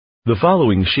The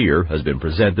following shir has been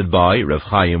presented by Rav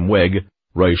Chaim Weg,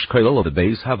 Rosh Kollel of the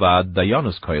Beis Havad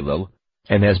Dayanos Kollel,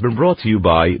 and has been brought to you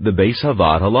by the Beis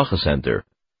Havad Halacha Center.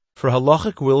 For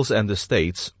halachic wills and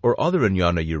estates or other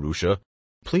Inyana Yerusha,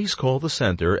 please call the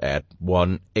center at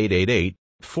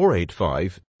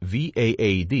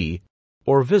 1-888-485-VAAD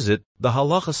or visit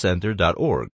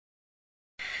thehalachacenter.org.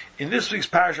 In this week's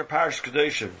parasha, Parashat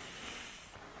Kedoshim,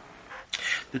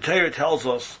 the Torah tells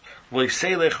us, Lo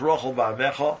yiselech rochel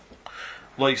ba'amecha,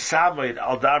 lo yisamed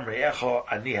al dam re'echa,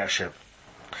 ani Hashem.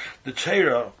 The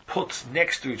Torah puts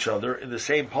next to each other in the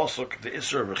same pasuk the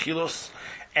Isser of Rechilos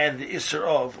and the Isser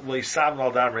of lo yisamed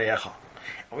al dam re'echa.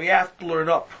 And we have to learn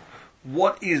up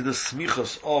what is the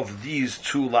smichas of these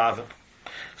two lavim.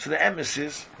 So the emes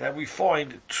is that we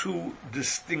find two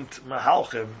distinct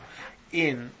mahalchim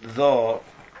in the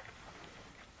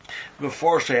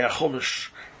Meforshei HaChumash,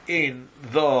 in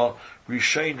the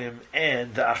Rishonim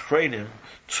and the Achreinim,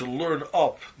 to learn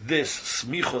up this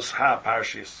Smichos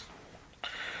HaParshis.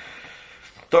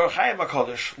 The Ohr HaChaim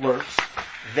HaKadosh learns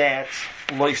that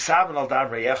Lo Yisamen Al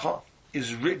Dam Re'echa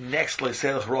is written next to Lo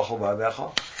Yiselech Rochel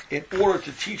Ba'amecha in order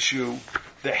to teach you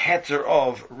the heter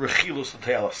of Rechilus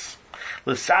L'Telas.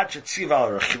 L'Sad Tziva Al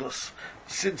Rechilus,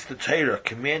 since the Torah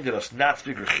commanded us not to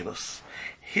speak Rechilus,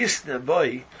 Hisne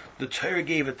Boi, the Torah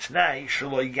gave a T'nai,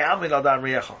 Shelo Yamin Al Dam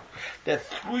Re'echa, that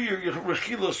through your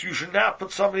Rechilus you should not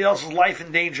put somebody else's life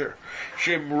in danger.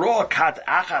 Shem Ro'a Kat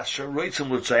Achas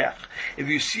Sheroitzim L'Tzeach, if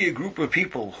you see a group of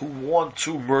people who want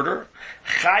to murder,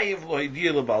 Chayiv Lo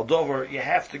Hidia L'Bal Dover, you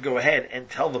have to go ahead and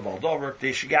tell the Bal Dover,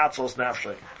 K'dei Shigatzos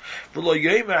Nafshay. V'lo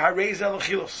Yomer Harei Zeh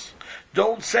Rechilus.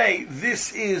 Don't say,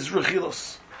 this is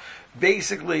Rechilus.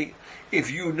 Basically,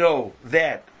 if you know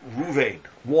that Ruvain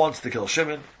wants to kill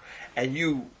Shimon, and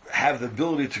you have the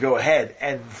ability to go ahead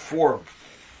and inform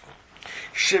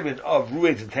Shimon of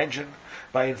Ruvain's intention,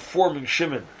 by informing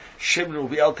Shimon will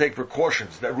be able to take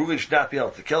precautions that Ruvain should not be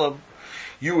able to kill him,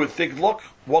 you would think, look,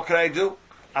 what can I do?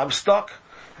 I'm stuck.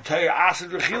 Tell your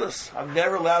Asid Rechilas. I'm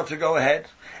never allowed to go ahead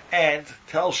and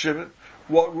tell Shimon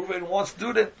what Ruvain wants to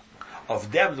do to him.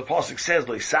 Of them, the pasuk says,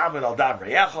 Lo Yisamen Al Dam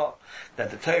Re'echa, that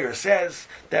the Torah says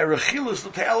that Rechilus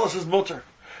L'Te'elos is mutter.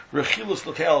 Rechilus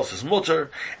L'Te'elos is mutter,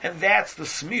 and that's the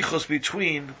smichus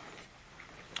between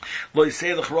Lo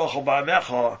Yiselech Rochel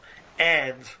Ba'amecha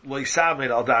and Lo Yisamen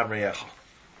Al Dam Re'echa.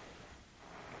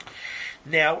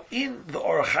 Now, in the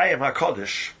Ohr HaChaim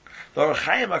HaKadosh, the Ohr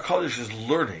HaChaim HaKadosh is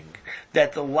learning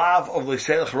that the lav of Lo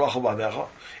Yiselech Rochel Ba'amecha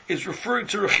is referring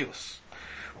to Rechilus.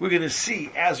 We're going to see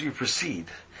as we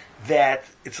proceed that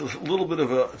it's a little bit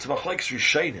of it's a machlekes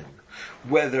rishonim,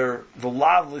 whether the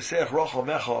lav l'seich rochel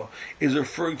mecha is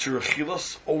referring to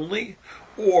rechilos only,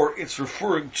 or it's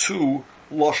referring to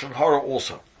lashon hara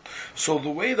also. So the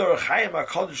way the Ohr HaChaim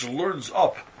HaKadosh learns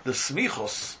up the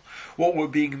smichos, what we're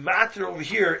being matter over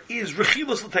here is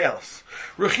rechilos l'te'elos.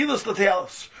 Rechilos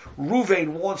l'te'elos. Ruvain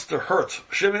wants to hurt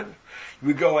Shimon.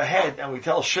 We go ahead and we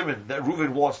tell Shimon that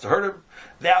Ruvain wants to hurt him.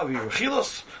 That would be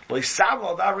Rechilos. Lo Yisamen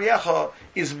Al Dam Re'echa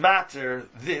is matter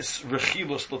this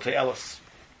Rechilos L'Te'elos.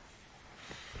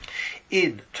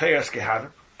 In Toras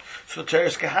Kehanim. So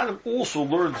Toras Kehanim also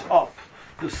learns up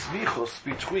the smichos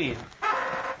between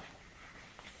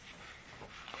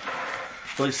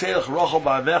Lo Yiselech Rochel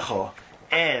Ba'amecha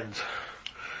and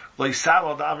Lo Yisamen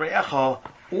Al Dam Re'echa,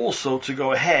 also to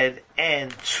go ahead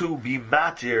and to be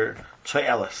matir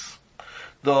To'elos.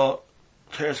 The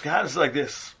Toras Kehanim is like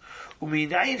this. If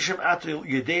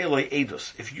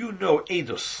you know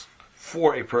edus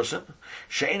for a person,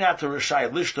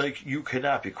 you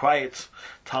cannot be quiet.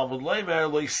 Talmud Leimer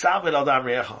Lo Yisamen Al Dam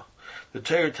Re'echa. The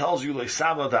Torah tells you Lo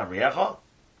Yisamen Al Dam Re'echa,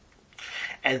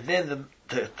 and then the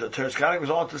Toras Kehanim goes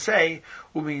on to say,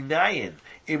 Uminayin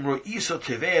Imro Iso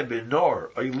Teveh Benor,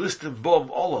 or listim bom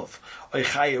olav, or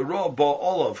chayero bo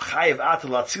olav, chayev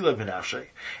atal atzila benafshay.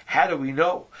 How do we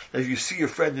know that if you see your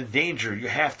friend in danger, you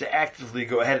have to actively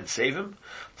go ahead and save him?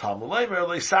 Talmud Leimer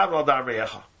Lo Yisamen Al Dam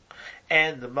Re'echa.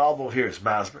 And the Malbo here is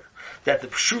Masber, that the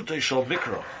pshutei shel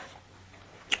mikro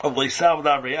of Lo Yisamen Al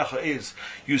Dam Re'echa is,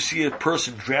 you see a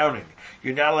person drowning,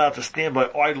 you're not allowed to stand by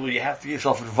idly, you have to get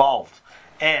yourself involved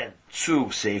and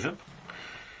to save him.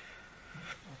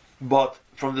 But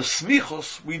from the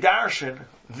smichos, we darshan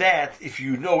that if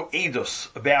you know edus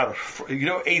about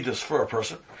edus for a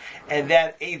person, and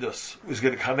that edus is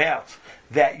going to come out,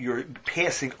 that you're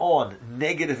passing on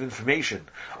negative information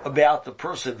about the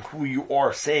person who you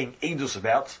are saying edus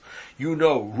about. You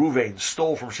know Ruvain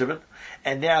stole from Shimon,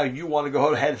 and now you want to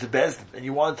go ahead to Bezdin, and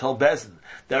you want to tell Bezdin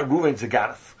that Ruvain's a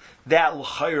ganath. That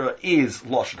l'chayra is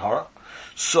lashon hara.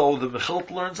 So the Mechilt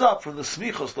learns up from the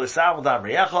Smichos Lo Yisamen Al Dam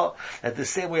Re'echa that the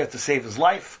same way you have to save his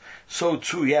life, so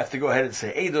too you have to go ahead and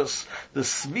say Eidos. The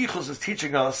Smichos is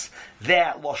teaching us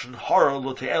that Lashon Hara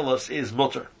L'Te'elos is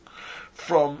mutter.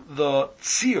 From the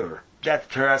Tzir that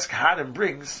Teras Kahanim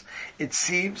brings, it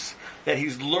seems that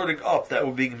he's learning up that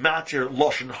we're being matir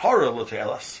Lashon Hara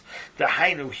L'Te'elos. The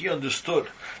Hainu, he understood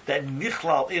that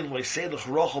Nichlal in Leiselech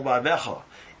Rochel Ba'amecha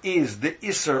is the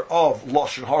Isser of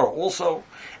Lashon Hara also,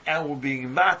 and we're being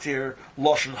matir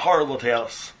Lashon Hara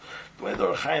L'Te'elos. The way the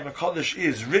Ohr HaChaim HaKadosh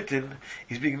is written,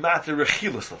 he's being matir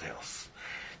Rechilas L'Te'elos.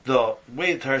 The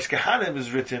way the Teras Kahanim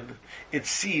is written, it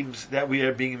seems that we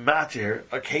are being matir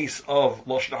a case of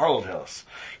Lashon Hara L'Te'elos.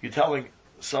 You're telling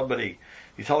somebody,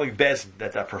 you're telling Bezin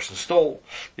that person stole,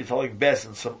 you're telling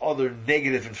Bezin some other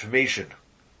negative information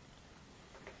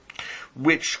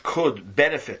which could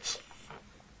benefit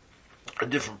a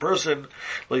different person.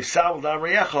 Leisav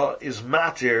Damreyecha is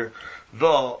matir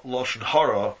the Lashon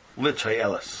Hara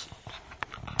L'Te'elos.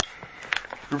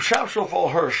 Reb Shamshon Raphael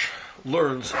Hirsch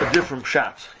learns a different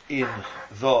pshat in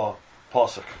the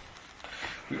pasuk.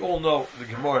 We all know the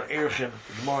Gemara in Erechim.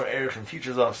 The Gemara in Erechim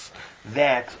teaches us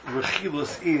that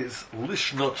Rechilas is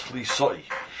Lishnot Lisoi.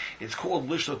 It's called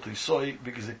Lishnot Lisoi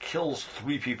because it kills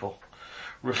 3 people.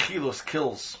 Rechilas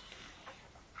kills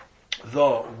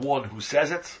the one who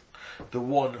says it, the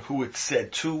one who it's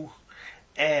said to,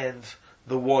 and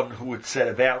the one who it's said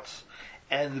about.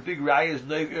 And the big raya is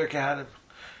Noeg Ir Kahanim.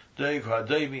 Noeg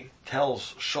HaDoimi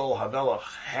tells Shaul HaMelech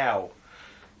how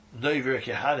Noeg Ir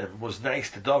Kahanim was nice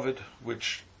to David,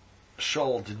 which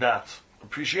Shaul did not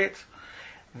appreciate.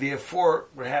 Therefore,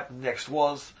 what happened next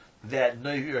was that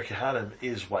Noeg Ir Kahanim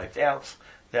is wiped out.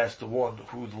 That's the one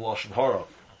who the Lashon Hara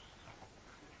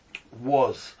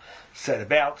was said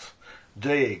about.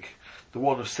 Doeg, the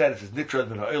one who said it, is Nitrad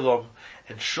Min HaOlam,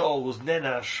 and Shaul was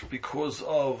Nenash because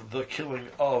of the killing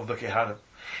of the Kehanim.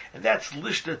 And that's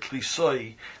Lishnet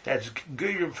Lisoi, that's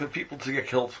Geirim for people to get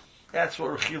killed. That's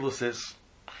what Rechilas is.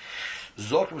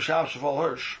 Zok Misham Shaval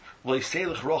Hirsch,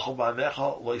 Leiselech Rochel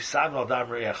Ba'amecha, Leisam Al Dam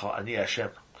Re'echa, Ani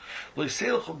Hashem.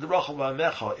 Leiselech Rochel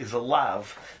Ba'amecha is a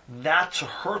lav not to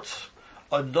hurt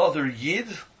another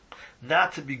Yid,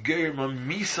 not to be Geirim a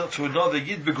Misa to another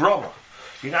Yid Begroma.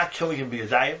 You're not killing him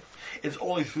b'yadayim. It's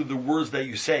only through the words that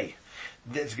you say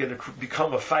that it's going to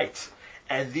become a fight.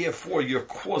 And therefore you're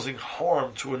causing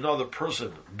harm to another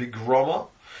person, bigroma,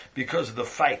 because of the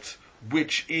fight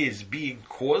which is being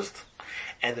caused.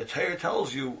 And the Torah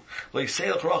tells you, you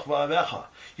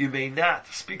may not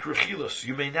speak rechilos,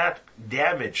 you may not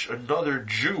damage another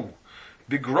Jew,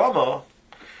 bigroma,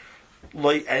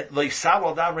 even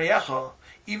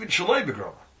shaloi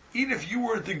bigroma. Even if you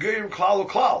were the Gerim Klal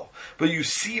Klal, but you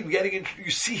see him getting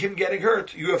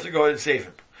hurt, you have to go ahead and save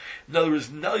him. In other words,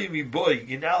 boy,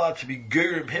 you're not allowed to be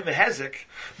Gerim him a Hezek,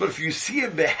 but if you see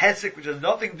him behezek, which has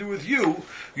nothing to do with you,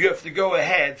 you have to go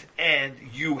ahead and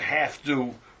you have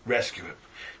to rescue him.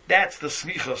 That's the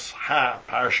Smichos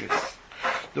Ha-Parshis.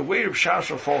 The way Reb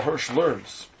Shamshon Raphael Hirsch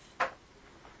learns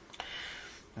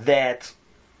that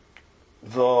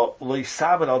the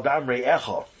Leisamen Al Dam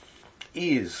Re'echa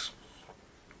is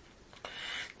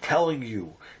telling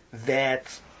you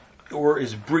that, or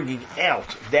is bringing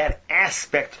out that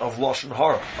aspect of Lashon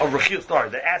Hara, of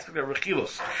Rechilos, the aspect of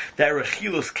Rechilos, that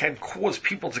Rechilos can cause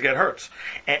people to get hurt.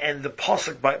 And the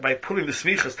pasuk, by putting the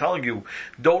smichas, telling you,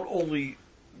 don't only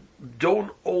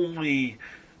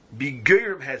be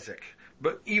Geirim Hezek,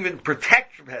 but even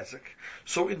protect from Hezek.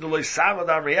 So in the Leisav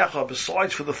Adam Re'echa,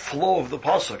 besides for the flow of the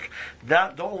pasuk,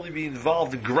 don't only be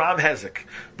involved in Gram Hezek,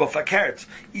 but Fakert,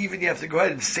 even you have to go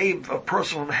ahead and save a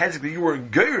person from Hezek that you were in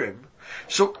Geirim.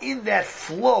 So in that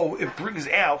flow, it brings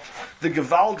out the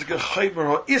Gevaldige Chaymer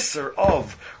Ha'Isser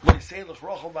of Leiselech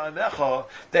Rochel Ba'amecha,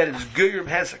 that is Geirim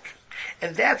Hezek.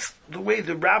 And that's the way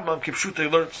the Rambam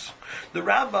Kipshutei learns. The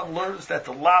Rambam learns that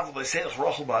the lav of Leiselech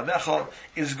Rochel Ba'amecha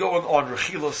is going on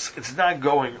Rechilos, it's not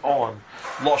going on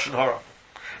Lashon Hara.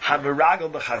 HaMiragel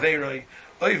B'Chaveroi,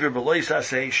 Oiver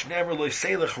B'Loisasei, Shnemer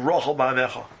Leiselech Rochel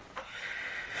Ba'amecha.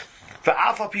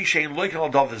 V'afa pi shein loiken al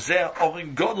dav zeh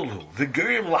orin godelu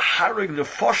v'gerim laharig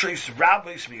nefoshes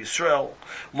rabbis miYisrael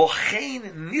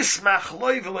lochein nismach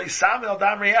loy v'leisam al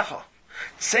dam re'echa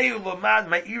tzeu l'mad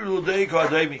ma'ir l'doeg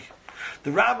ha'adaymi. The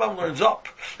Rambam learns up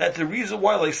that the reason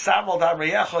why leisam al dam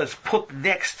re'echa is put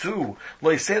next to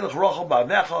leiselech rochel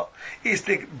ba'amecha is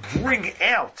to bring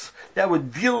out that we're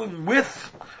dealing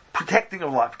with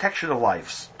protection of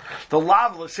lives. The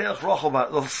lav l'seilach rochel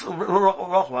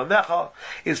ba'amecha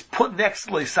is put next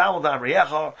to leisam al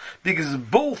re'echa because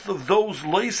both of those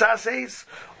leisases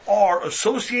are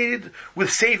associated with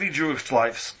saving Jewish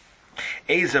lives.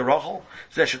 Eze rochel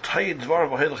zeh shetayin dvar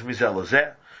v'hilach mizel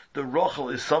lezeh. the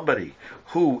Rochel is somebody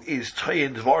who is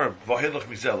Toyin Dvarim, Vahilach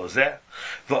Mizel Azeh,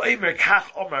 Va'emer Kach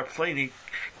Omar Pleni,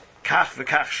 Kach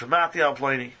V'Kach Shemati Al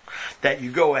Pleni, that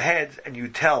you go ahead and you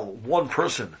tell one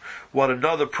person what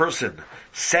another person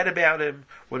said about him,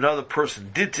 what another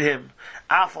person did to him,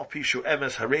 Afal Pishu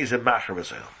Emes Harezem Machar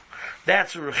V'Zel.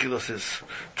 That's what Rechilos is.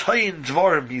 Toyin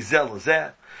Dvarim Mizel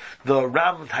Azeh. The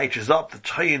Ram teaches up the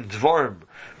Toyin Dvarim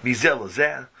Mizel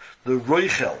Azeh. The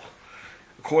Roichel,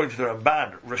 according to the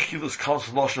Ramban, Rechilos comes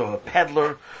from the lashon of a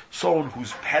peddler, someone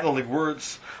who's peddling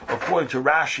words. According to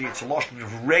Rashi, it's a lashon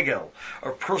of regel,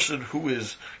 a person who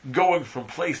is going from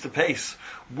place to place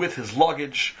with his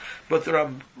luggage. But the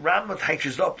Rambam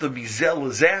teaches up the Mizel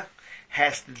Azeh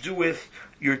has to do with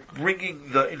you're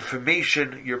bringing the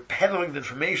information, you're peddling the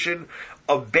information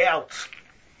about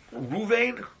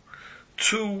Ruvain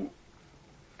to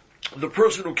the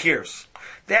person who cares.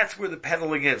 That's where the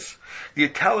peddling is. You're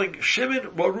telling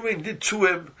Shimon what Ruvain did to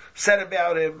him, said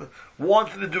about him,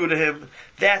 wanted to do to him.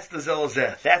 That's the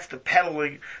zelazeh. That's the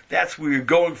peddling. That's where you're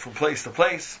going from place to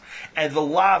place. And the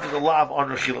lav is the lav on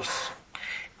Rechilos.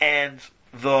 And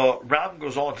the Ram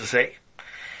goes on to say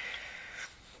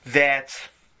that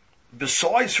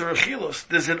besides Rechilos,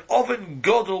 there's an oven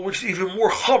godel which is even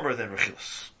more chomer than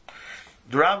Rechilos.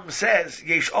 The Ram says,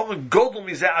 Yesh oven godel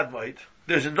mizeh admoid.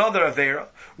 There's another Avera,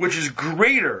 which is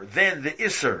greater than the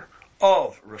Isser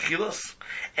of Rechilos,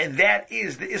 and that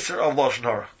is the Isser of Lashon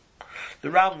Hara. The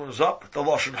Ram learns up, the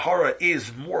Lashon Hara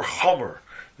is more chomer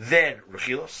than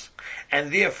Rechilos,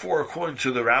 and therefore, according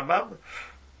to the Rambam,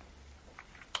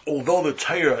 although the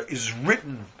Torah is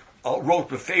written, wrote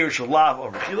Befeirish Lav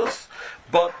of Rechilos,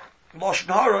 but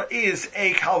Lashon Hara is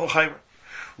a Kal V'Chaimer.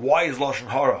 Why is Lashon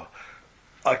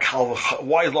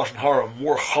Hara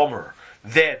more chomer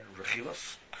than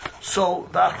Rechilos? So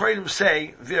the Achreidim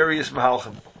say various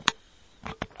mahalchim.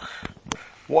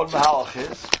 One mahalach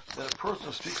is that a person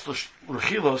who speaks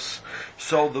Rechilos,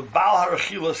 so the Baal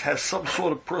HaRechilos has some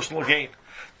sort of personal gain.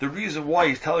 The reason why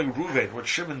he's telling Ruvain what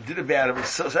Shimon did about him and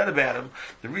said about him,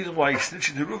 the reason why he's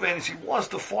snitching to Ruvain is he wants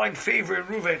to find favor in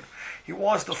Ruvain. He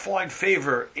wants to find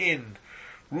favor in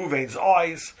Ruvain's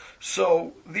eyes.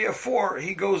 So therefore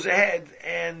he goes ahead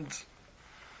and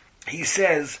he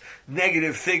says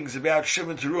negative things about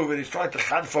Shimon to Ruvain. He's trying to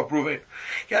chanf up Ruvain.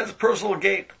 He has a personal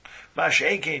gain. Masha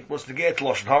Ekein wants to get to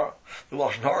Lashon Hara. The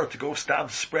Lashon Hara to go stand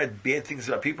to spread bad things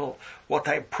about people. What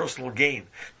type of personal gain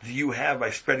do you have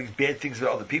by spreading bad things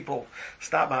about other people?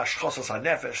 Stam hashchosas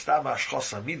hanefesh, stam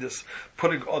hashchosas hamidas,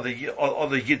 putting other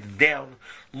yidden down,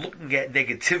 looking at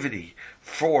negativity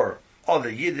for other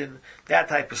yidden, that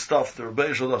type of stuff the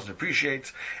Rebbe Yisrael doesn't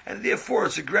appreciate, and therefore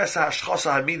it's aggressive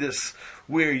hashchosas hamidas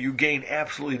where you gain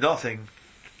absolutely nothing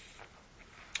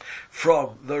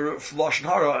from the Lashon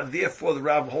Hara, and therefore the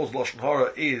Rambam holds Lashon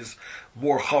Hara is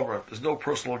more chomer. There's no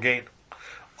personal gain.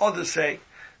 Others say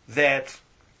that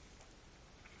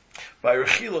by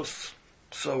Rechilos,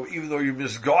 so even though you're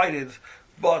misguided,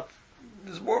 but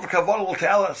there's more of a kavanah will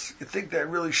tell us. You think that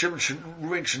really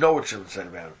Ruvain should know what Shimon said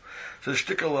about him. So the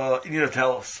shtickle you need to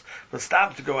tell us. But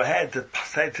stop to go ahead to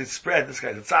spread. This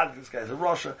guy's a tzaddik, this guy's a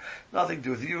Russia. Nothing to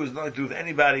do with you, it's nothing to do with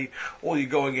anybody. All you're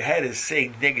going ahead is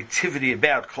saying negativity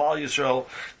about Klal Yisrael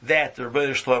that the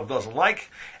Rebbe Yisrael doesn't like.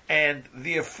 And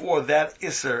therefore that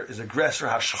Isser is aggressor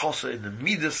hashchosa in the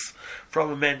midas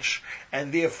from a mensch.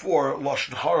 And therefore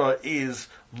Lashon Hara is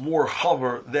more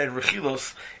chomer than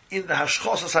Rechilos in the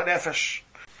hashchosas hanefesh.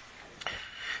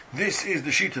 This is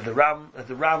the sheet of the Ram, that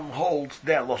the Ram holds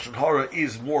that Lashon Hara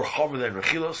is more chomer than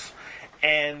Rechilos,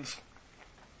 and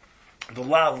the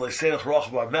Lav Le'Seich Roch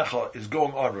Ba'Mecha is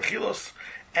going on Rechilos,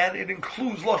 and it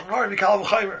includes Lashon Hara in the Kal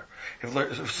V'Chaimer. If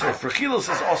Rechilos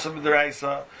is also in the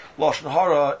Reisa, Lashon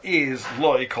Hara is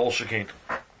Loi Kol Shekin.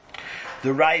 The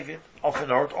Ravid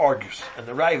often argues, and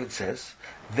the Ravid says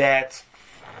that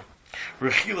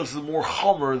Rechilos is more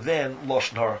chomer than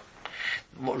Lashon Hara.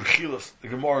 Rechilos, the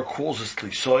Gemara calls us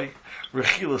Tlisoi.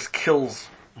 Rechilos kills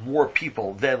more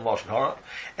people than Lashon Hara,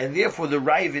 and therefore the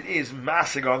Ravid is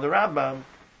massig on the Rambam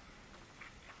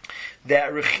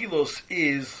that Rechilos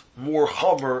is more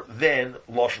chomer than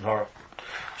Lashon Hara.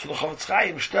 So the Chofetz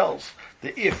Chaim tells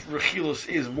that if Rechilos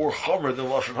is more chomer than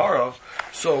Lashon Hara,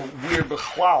 so where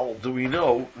Bechlal do we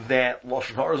know that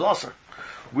Lashon Hara is Aser?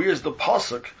 Where's the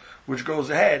pasuk which goes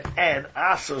ahead and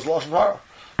Aser is Lashon Hara?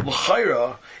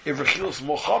 L'chayra, if Rechilos is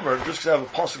more chomer, just because I have a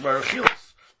pasuk by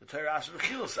Rechilos, the Torah asks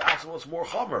Rechilos, Aser what's more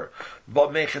chomer,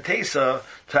 but Mechatesa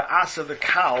to Aser the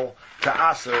Kal to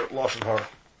Aser Lashon Hara.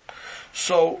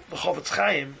 So the Chofetz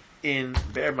Chaim in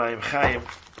Be'er Mayim Chaim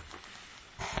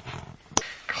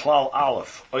Klal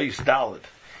Aleph Ois Daled,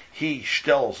 he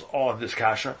stells on this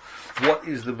kasha. What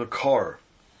is the makar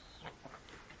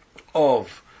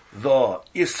of the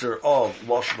Isser of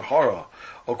Lashon Hara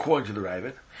according to the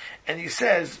Ravid, and he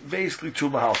says basically two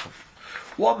Mahalchim.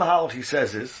 One Mahalch he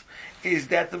says is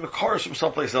that the Makar is from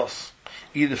someplace else,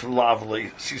 either from Lav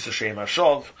Sisa Shem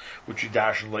Hashav, which you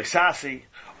dash in Leisasi,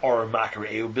 or Makar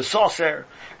Eu Bisaser,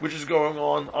 which is going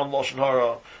on Lashon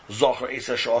Hara, Zachar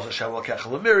Esa Shas Hashem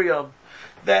L'Kechel Miriam,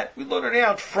 that we learn it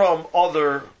out from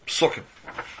other psukim.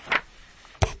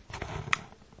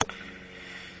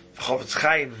 Chofetz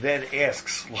Chaim then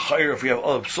asks, L'chayr, if we have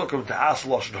other psukim to ask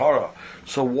Lashon Hara,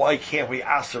 so why can't we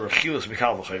ask the Rechilas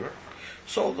Mikal L'chayr?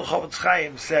 So the Chofetz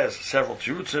Chaim says several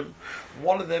tirutzim.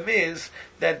 One of them is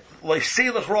that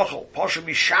Leiselech Rachel, Pasha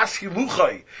Mishas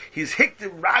Hiluchai, he's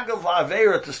hiktim Ragav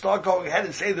La'avera to start going ahead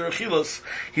and say the Rechilas,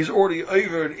 he's already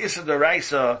over in Issa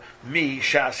Daraisa Mi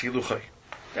Shas Hiluchai.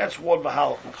 That's one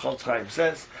mahal that Chofetz Chaim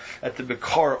says, that the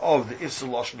Bekar of the Issa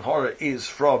Lashon Hara is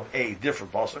from a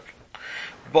different pasuk.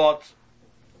 But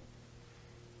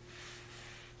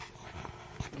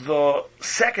the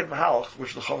second mahal,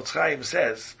 which the Chofetz Chaim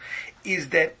says, is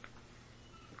that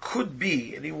could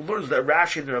be, and he learns that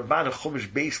Rashi and the Ramban of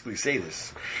Chumash basically say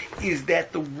this, is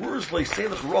that the words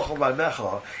Leiselech Rachel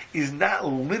V'Amecha is not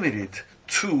limited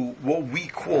to what we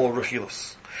call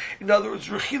Rechilas. In other words,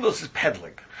 Rechilas is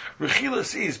peddling.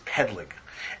 Rechilas is peddling.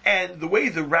 And the way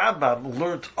the Rambam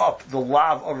learnt up the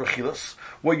lav of Rechilas,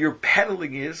 what you're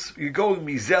peddling is, you're going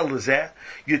mizel lezeh,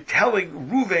 you're telling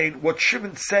Ruvain what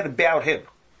Shimon said about him.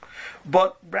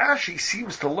 But Rashi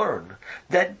seems to learn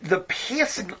that the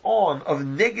passing on of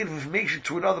negative information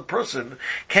to another person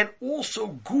can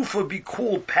also gufa be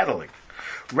called peddling.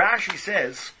 Rashi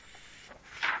says,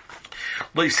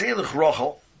 Leiselech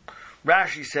Rachel,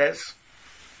 Rashi says,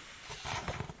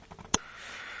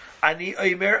 Ani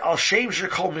Omer al Shem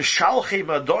Shekol Mishalchei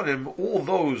Madonim, all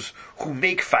those who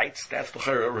make fights, that's the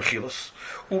Rechilas,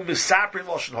 U'misaprin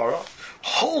Lashon Hara,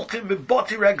 Holkim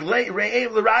B'boti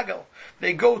Re'em L'Ragel.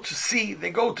 They go to see,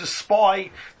 they go to spy,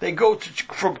 they go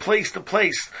from place to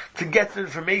place to get the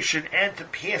information and to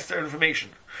pass their information.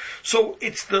 So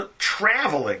it's the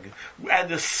traveling and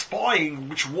the spying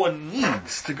which one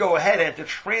needs to go ahead and to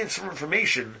transfer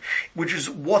information, which is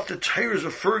what the Torah is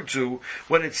referring to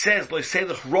when it says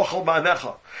Leiselech Rachel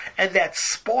Ba'amecha. And that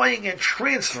spying and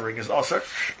transferring is asar,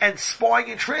 and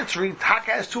spying and transferring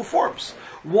taka has two forms.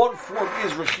 One form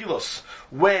is Rechilos,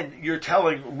 when you're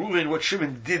telling Reuven what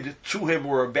Shimon did to him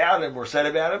or about him or said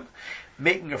about him,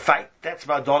 making a fight, that's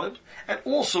Madonim. And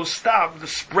also stop the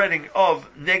spreading of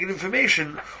negative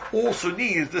information also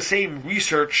needs the same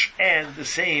research and the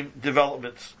same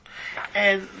developments.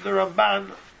 And the Ramban,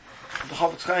 the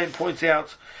Chofetz Chaim points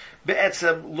out,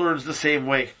 Be'etzem learns the same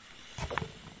way.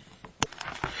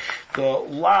 The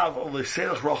lav of the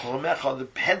Leiselech Rachel V'Amecha, the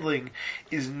peddling,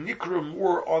 is nikra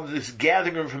more on this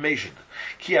gathering of information.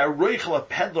 Ki ha'roichel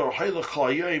ha'peddler hoylech kol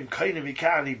hayoyim kainim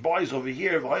mikan, he buys over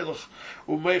here, v'hoylech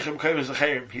u'meichem kainim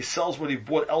zacherim, he sells what he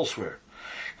bought elsewhere.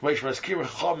 And that's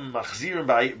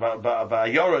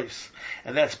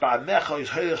Ba'amecha is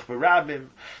hoylech b'rabim.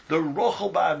 The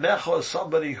Rachel Ba'amecha is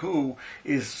somebody who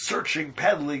is searching,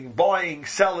 peddling, buying,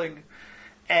 selling,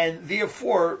 and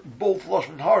therefore both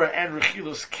Lashon Hara and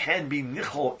Rechilas can be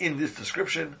nichol in this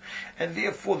description, and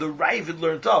therefore the Ravid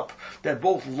learned up that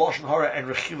both Lashon Hara and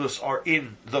Rechilas are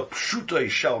in the Pshutei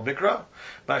Shel Mikra.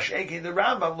 Mash'enkein, the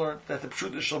Rambam learned that the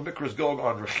Pshutei Shel Mikra is going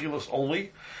on Rechilas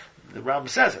only. The Rambam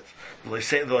says it. The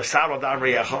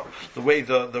way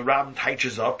the Rambam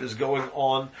teaches up is going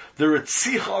on the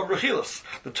Retzicha of Rechilas.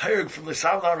 The Torah from the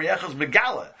Lesav Da'am is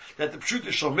Megala, that the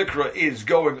Pshutei Shel Mikra is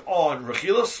going on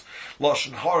Rechilas.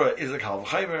 Lashon Hara is a Kal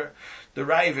V'chaimer. The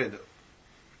Ravid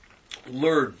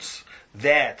learns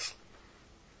that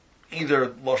either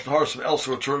Lashon Hara from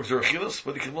elsewhere turns to Rechilas,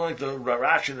 but you can learn the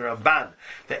Rashi and the Ramban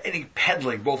that any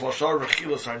peddling, both Lashon Hara and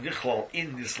Rechilas, are nichlal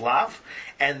in this lav,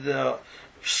 and the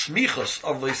smichos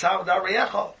of Leisav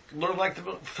Da'am learn like the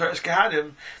Teres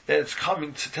Kehanim, that it's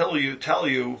coming to tell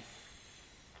you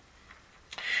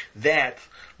that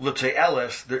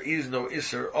L'Te'eles, there is no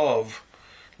Isser of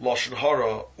Lashon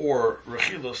Hara or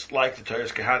Rechilas like the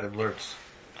Teres Kehanim learns.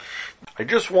 I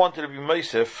just wanted to be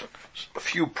meisif a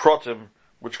few protim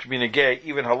which could be negay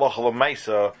even halacha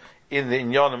l'maisa in the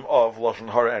inyanim of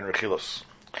Lashon Hara and Rechilas.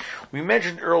 We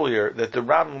mentioned earlier that the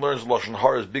Rambam learns Lashon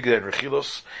Hara is bigger than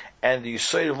Rechilas, and the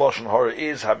Yisod of Lashon Hara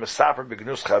is ha-mesaper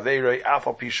b'gnus chaveirei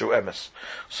afal pishu emes,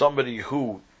 somebody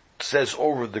who says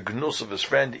over the gnus of his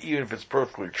friend, even if it's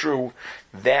perfectly true,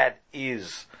 that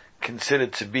is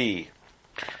considered to be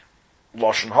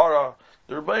Lashon Hara.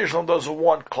 The Rebbeinu Shalom doesn't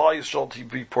want Klal Yisrael to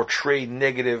be portrayed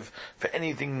negative, for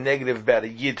anything negative about a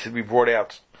Yid to be brought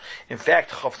out. In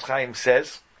fact, Chofetz Chaim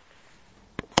says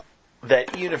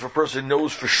that even if a person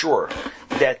knows for sure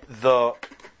that the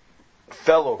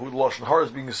fellow who the Lashon Hara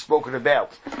is being spoken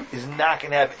about is not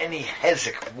going to have any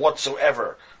hezek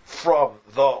whatsoever from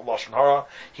the Lashon Hara,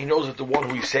 he knows that the one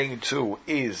who he's saying it to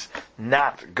is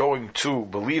not going to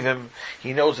believe him.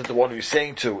 He knows that the one who he's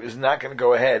saying to is not going to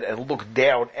go ahead and look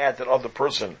down at that other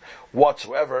person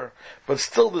whatsoever. But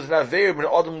still, there's not very many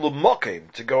adam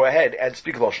l'mokim to go ahead and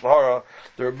speak Lashon Hara.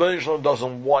 The Rebbeinu Shalom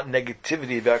doesn't want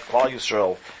negativity about Klal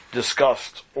Yisrael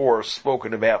discussed or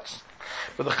spoken about.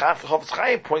 But the Chafetz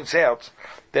Chaim points out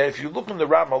that if you look in the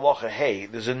Ram Halacha Hey,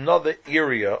 there's another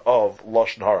area of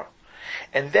Lashon Hara.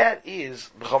 And that is,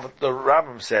 the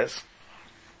Rambam says,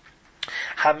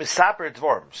 HaMisaper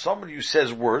Dvarim, somebody who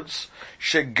says words,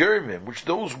 Shegermim, which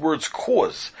those words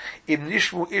cause, Im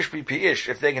Nishmu Ish Bi Ish,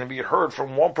 if they're going to be heard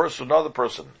from one person to another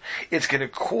person, it's going to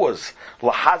cause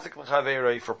Lahazik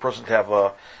L'Chaverei, for a person to have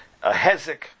a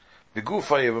hezek,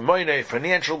 Begufay, a moine,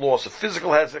 financial loss, a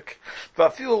physical hezek,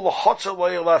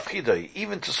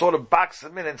 even to sort of box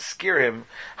him in and scare him,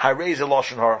 Harei Ze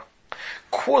Lashon Hara.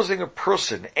 Causing a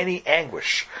person any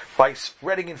anguish by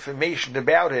spreading information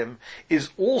about him is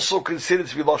also considered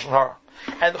to be Lashon Hara.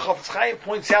 And the Chafetz Chaim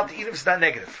points out that even if it's not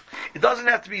negative, it doesn't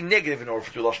have to be negative in order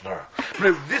for it to be Lashon Hara. But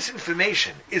if this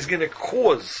information is going to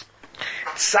cause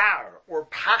tsar or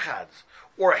pachad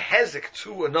or hezek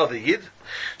to another yid,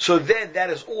 so then that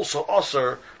is also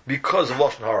asur because of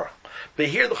Lashon Hara. But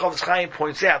here the Chafetz Chaim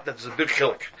points out that there's a big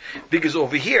chilek, because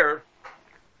over here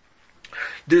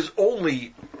it's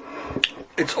only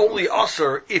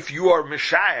asur if you are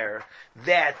mishayer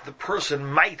that the person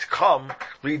might come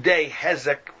lidei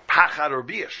hezek pachad or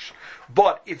bish.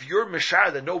 But if you're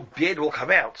mishayer that no bid will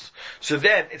come out, so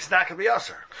then it's not going to be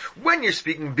asur. When you're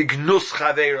speaking bignus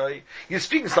chaveroi, you're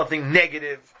speaking something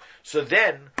negative, so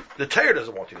then the Torah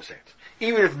doesn't want you to say it,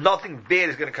 even if nothing bad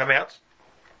is going to come out.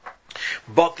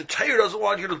 But the Torah doesn't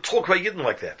want you to talk about Yidden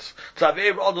like that.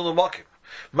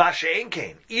 Masha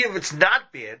even if it's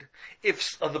not bad,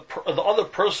 if the other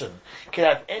person can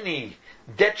have any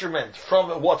detriment from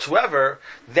it whatsoever,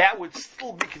 that would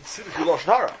still be considered to be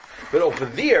Lashon Hara. But over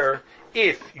there,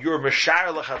 if you're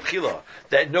Meshar L'Chatchila,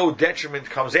 that no detriment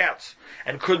comes out,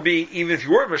 and could be even if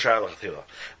you were Meshar L'Chatchila,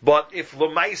 but if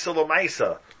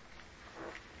L'maisa,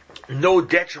 no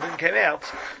detriment came out,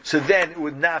 so then it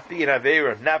would not be an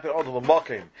Aveira, not be an Odom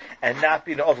L'Makim, and not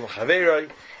be an Odom L'Chaveira,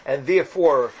 and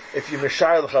therefore, if you're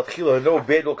Meshar L'Chatchila, no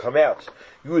bad will come out,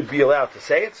 you would be allowed to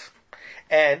say it.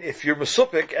 And if you're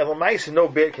Mesupik, and L'maisa, no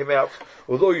bad came out,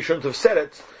 although you shouldn't have said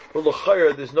it, but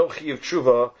L'Chayr, there's no Chi of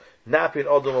Tshuva, not be an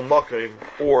Odom L'Makim,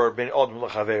 or be an Odom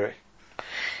L'Chaveira.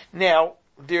 Now,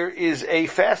 there is a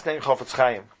fascinating Chafetz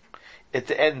Chaim at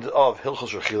the end of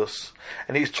Hilchos Rechilos,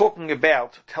 and he's talking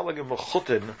about telling him a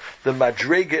chutin, the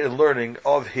madrega in learning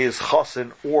of his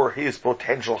chasen or his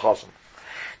potential chasen.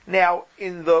 Now,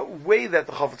 in the way that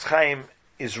the Chafetz Chaim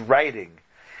is writing,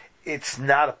 it's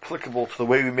not applicable to the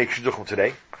way we make shidduchim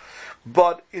today.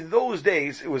 But in those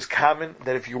days, it was common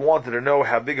that if you wanted to know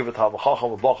how big of a Talmid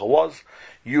Chacham a Bacha was,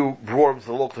 you brought him to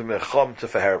the local Mecham to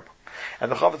Feherb.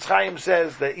 And the Chafetz Chaim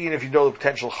says that even if you know the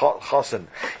potential chasen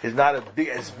is not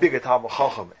as big a Talmid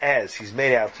Chacham as he's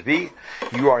made out to be,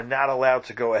 you are not allowed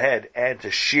to go ahead and to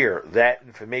share that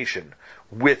information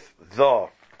with the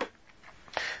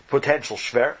potential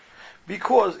shver,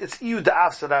 because it's iyu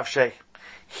da'af sadav shei.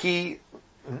 He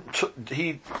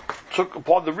took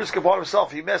upon the risk upon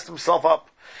himself. He messed himself up.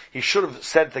 He should have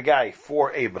sent the guy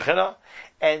for a bechina,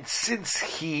 and since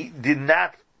he did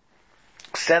not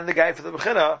send the guy for the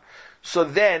bechina, so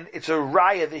then it's a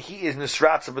raya that he is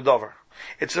nisratza b'dover.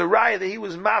 It's a raya that he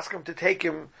was maskim to take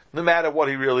him no matter what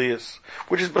he really is,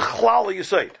 which is b'chlal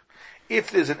yesod. If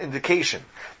there's an indication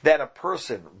that a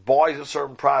person buys a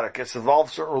certain product, gets involved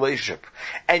in a certain relationship,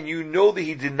 and you know that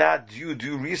he did not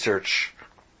do research,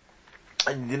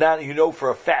 and you know for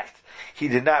a fact he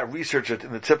did not research it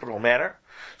in the typical manner,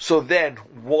 so then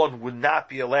one would not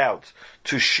be allowed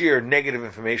to share negative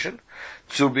information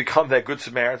to become that good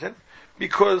Samaritan,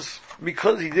 because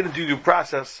he didn't do due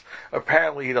process,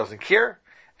 apparently he doesn't care,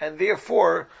 and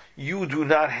therefore you do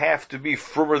not have to be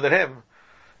firmer than him,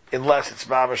 unless it's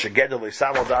mamash agedel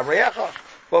samal damreyacha.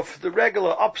 But for the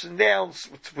regular ups and downs,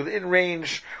 within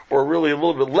range, or really a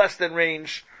little bit less than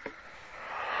range,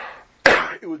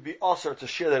 it would be usher to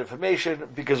share that information,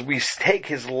 because we take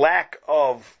his lack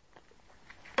of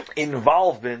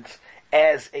involvement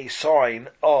as a sign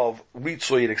of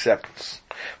ritzoy and acceptance.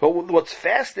 But what's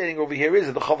fascinating over here is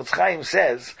that the Chafetz Chaim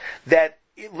says that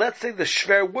let's say the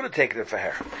shver would have taken it for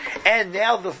her, and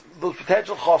now the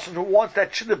potential chassan who wants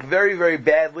that shidduch very, very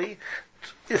badly,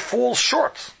 it falls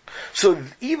short. So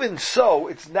even so,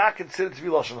 it's not considered to be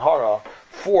lashon hara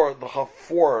for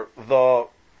the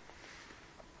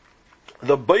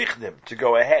Beichnim to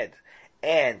go ahead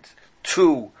and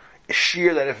to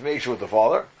share that information with the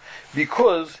father,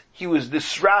 because he was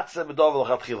disratza b'davar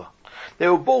l'chatchila. They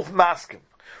were both maskim.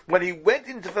 When he went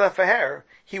into the faher,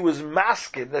 he was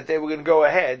maskim that they were going to go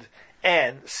ahead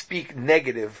and speak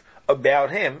negative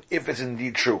about him if it's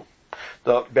indeed true.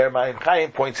 The Ber Mayim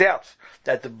Chaim points out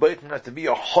that the Beichnim have to be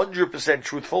 100%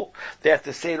 truthful. They have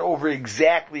to say it over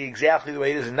exactly the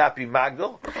way it is and not be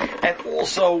magdal. And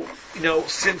also,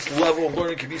 since level of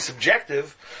learning can be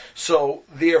subjective, so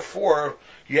therefore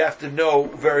you have to know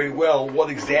very well what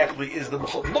exactly is the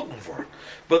Mechut looking for.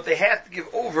 But they have to give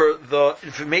over the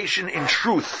information in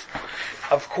truth.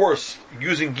 Of course,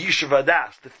 using Gisha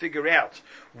Vadas to figure out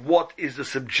what is the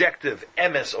subjective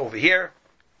emes over here.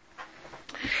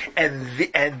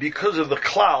 And because of the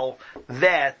klal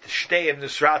that shteim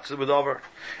nisratza b'davar,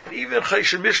 and even in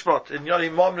Choshen Mishpat in Yoni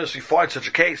Momnus we find such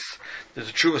a case. There's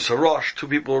a Chuvas Harosh, two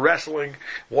people were wrestling,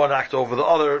 one knocked over the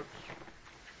other,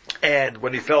 and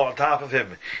when he fell on top of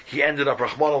him, he ended up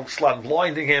Rahman al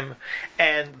blinding him.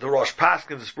 And the Rosh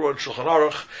Paskins is brought in Shulchan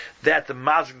Aruch that the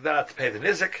mazik did not to pay the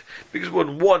nizik, because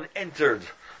when one entered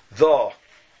the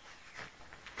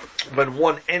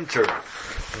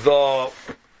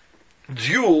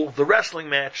duel, the wrestling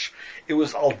match, it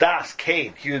was Aldas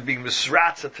Cain. He would be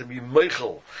misratza to be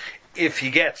meichel if he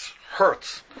gets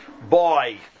hurt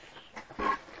by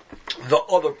the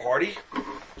other party,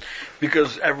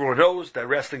 because everyone knows that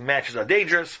wrestling matches are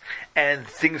dangerous and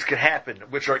things can happen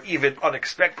which are even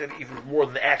unexpected, even more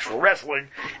than the actual wrestling,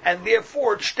 and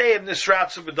therefore shteim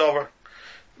nisratza b'davar.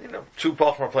 Two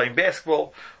Pachim are playing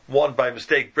basketball, one by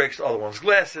mistake breaks the other one's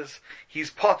glasses, he's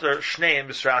potter shneim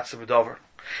nisratza b'davar.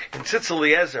 In Tzitz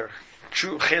Eliezer,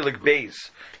 Chelik Beis,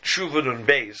 Chuvadun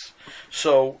Beis.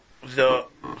 So the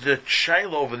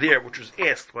shaila over there, which was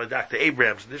asked by Dr.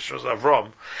 Abrams, this was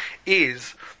Avram,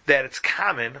 is that it's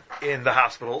common in the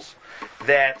hospitals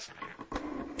that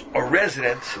a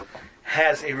resident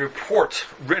has a report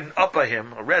written up by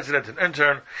him, a resident, an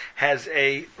intern, has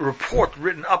a report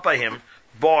written up by him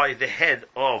by the head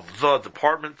of the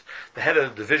department, the head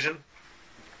of the division,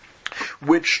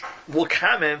 which will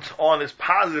comment on his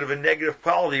positive and negative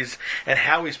qualities and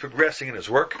how he's progressing in his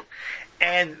work.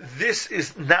 And this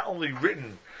is not only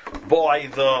written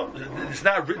it's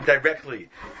not written directly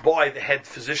by the head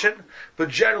physician, but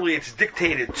generally it's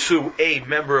dictated to a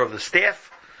member of the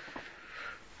staff,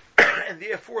 and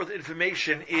therefore the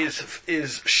information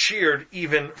is shared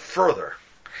even further.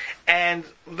 And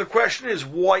the question is,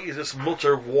 why is this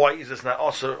mutter? Why is this not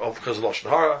also because of Lashon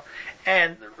Hara?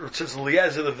 And since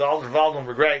Eliezer the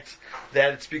Valdom writes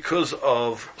that it's because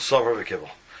of Savar v'Kibbel.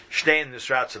 Shtein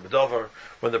nisratza b'davar.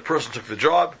 When the person took the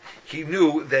job, he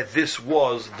knew that this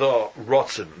was the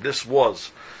rotzen, this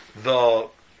was the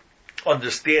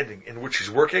understanding in which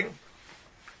he's working.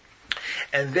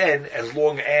 And then, as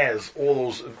long as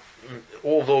all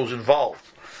those involved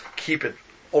keep it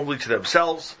only to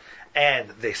themselves, and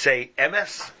they say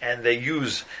emes, and they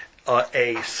use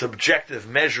a subjective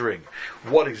measuring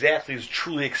what exactly is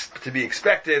truly to be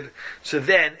expected, so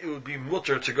then it would be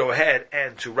mutter to go ahead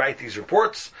and to write these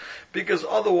reports, because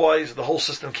otherwise the whole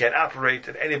system can't operate,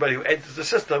 and anybody who enters the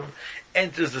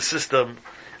system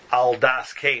al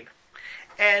das kain.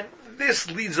 And this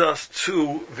leads us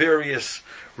to various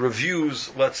reviews,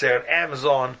 let's say on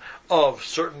Amazon, of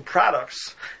certain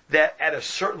products that at a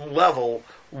certain level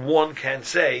one can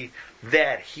say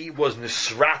that he was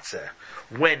nisratze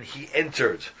when he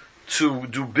entered to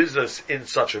do business in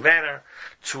such a manner,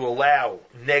 to allow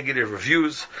negative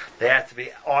reviews. They have to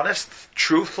be honest,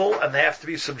 truthful, and they have to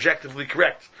be subjectively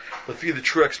correct, with the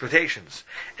true expectations,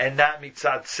 and not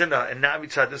mitzad sinna, and not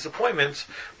mitzad disappointments,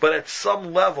 but at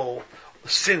some level,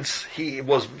 since he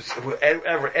was,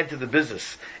 whoever entered the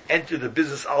business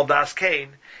al das kain,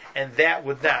 and that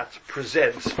would not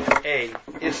present a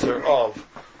isser of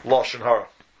Lashon Hara.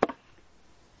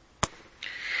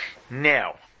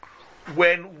 Now,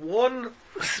 when one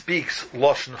speaks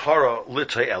Lashon Hara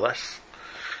litay eles,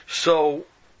 so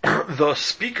the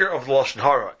speaker of the Lashon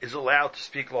Hara is allowed to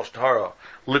speak Lashon Hara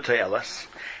litay eles.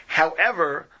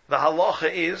 However, the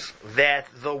halacha is that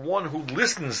the one who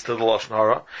listens to the Lashon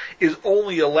Hara is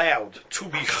only allowed to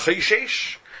be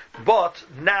chayshesh, but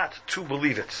not to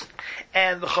believe it.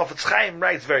 And the Chafetz Chaim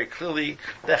writes very clearly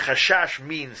that chashash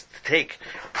means to take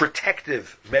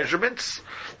protective measurements,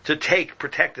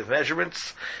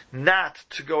 not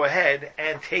to go ahead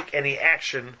and take any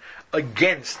action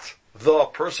against the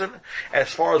person. As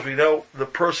far as we know, the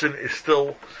person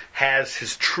still has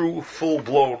his true,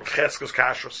 full-blown cheskos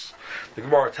kashrus. The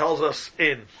Gemara tells us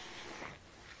in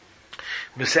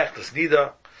Masechtas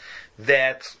Nida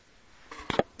that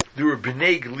there were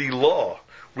B'nai Gli law,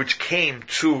 which came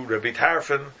to Rabbi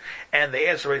Tarfon, and they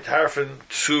asked Rabbi Tarfon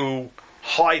to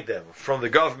hide them from the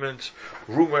government.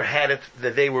 Rumor had it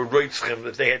that they were roitzchem,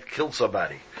 that they had killed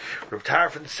somebody. Rabbi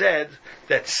Tarfon said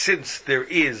that since there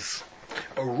is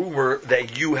a rumor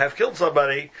that you have killed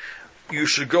somebody, you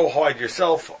should go hide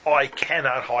yourself. I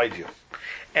cannot hide you.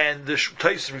 And the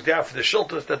Tais brings down for the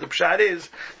Shiltas that the pshat is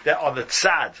that on the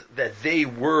tzad that they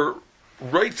were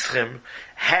roitzchem,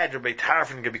 had Rabbi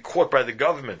Tarfon to be caught by the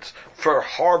government for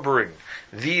harboring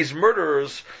these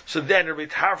murderers, so then Rabbi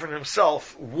Tarfon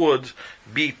himself would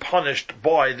be punished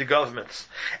by the governments.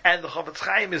 And the Chafetz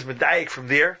Chaim is medayik from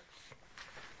there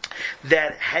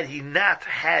that had he not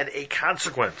had a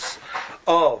consequence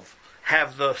of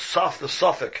have the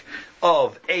suffix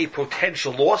of a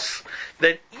potential loss,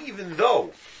 then even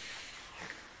though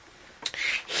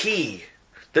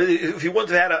if he wouldn't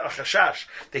have had a chashash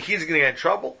that he's going to get in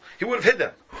trouble, he would have hid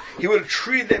them. He would have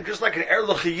treated them just like an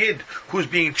erlich yid who's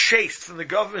being chased from the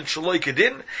government shaloi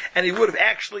kedin, and he would have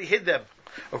actually hid them.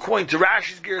 According to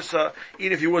Rashi's Girsa,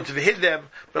 even if he wouldn't have hid them,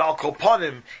 but I'll call upon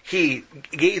him, he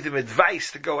gave them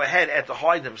advice to go ahead and to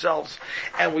hide themselves.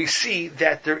 And we see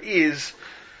that there is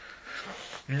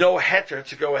no heter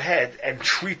to go ahead and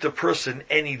treat the person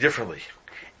any differently.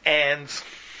 And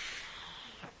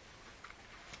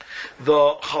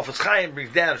the Chafetz Chaim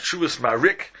brings down Shuvas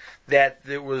Marik that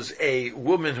there was a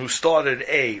woman who started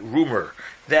a rumor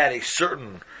that a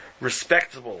certain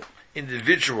respectable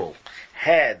individual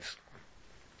had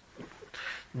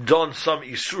done some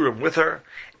Isurim with her,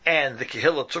 and the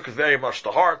Kehillah took it very much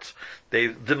to heart. They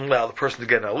didn't allow the person to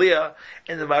get an Aliyah,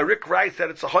 and the Marik writes that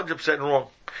it's 100% wrong.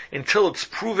 Until it's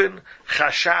proven,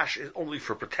 Chashash is only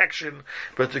for protection,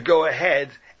 but to go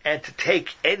ahead and to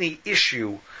take any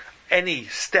issue, any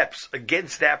steps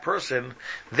against that person,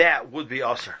 that would be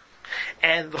usher.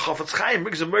 And the Chafetz Chaim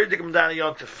brings a Merdik Madani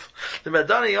Yontif. The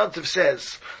Madani Yontif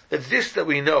says that this that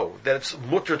we know, that it's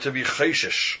mutter to be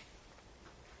chayshish,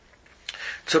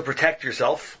 to protect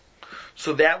yourself,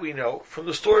 so that we know from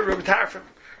the story of Rabbi Tarfon.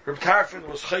 Rabbi Tarfon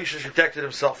was chayshish, protected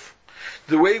himself.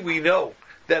 The way we know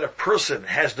that a person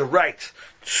has the right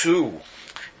to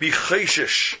be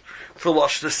chayshish for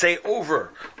to say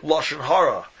over lashon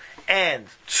hara and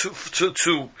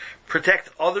to protect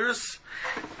others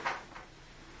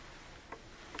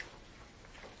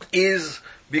is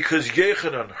because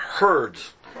Yechanan heard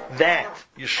that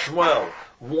Yishmael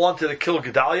wanted to kill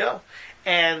Gedaliah,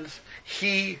 and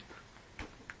he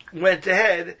went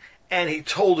ahead and he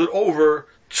told it over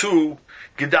to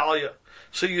Gedaliah.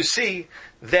 So you see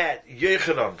that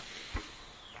Yechanan,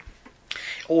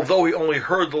 although he only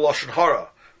heard the lashon hara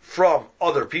from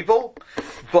other people,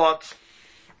 but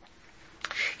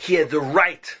he had the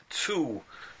right to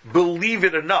believe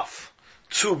it enough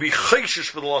to be chayshish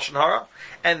for the lashon hara,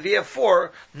 and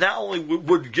therefore not only had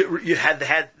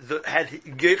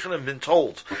Yechanan been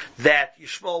told that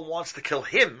Yishmael wants to kill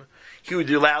him, he would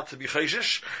be allowed to be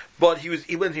chayshish, but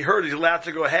when he heard he's allowed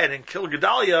to go ahead and kill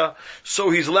Gedaliah, so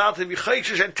he's allowed to be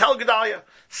chayshish and tell Gedaliah,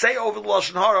 say over the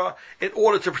lashon hara in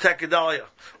order to protect Gedaliah.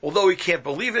 Although he can't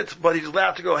believe it, but he's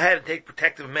allowed to go ahead and take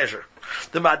protective measure.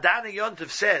 The Madani Yontif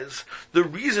says the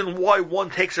reason why one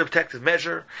takes a protective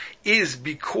measure is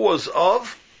because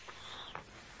of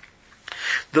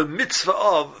the mitzvah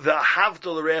of the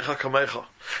Ahavta l'recha kamecha.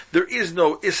 There is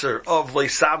no isser of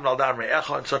leisam naldam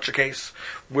re'echa in such a case.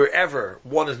 Wherever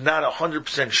one is not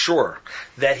 100% sure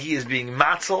that he is being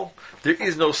matzel, there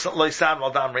is no leisam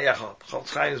naldam re'echa.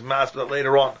 Chafetz Chaim is matzel that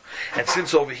later on. And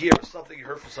since over here is something you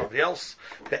heard from somebody else,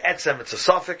 the etzem it's a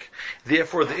suffix,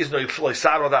 therefore there is no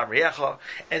leisam naldam re'echa,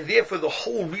 and therefore the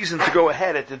whole reason to go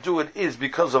ahead and to do it is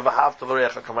because of Ahavta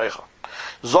l'recha kamecha.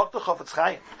 Zok the Chafetz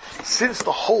Chaim, since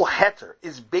the whole heter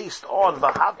is based on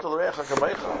V'ahavta l'recha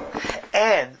kamecha,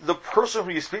 and the person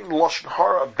who you're speaking lashon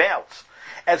hara about,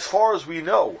 as far as we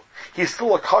know, he's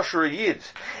still a kosher yid,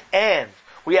 and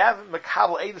we haven't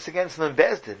makabel edus against him in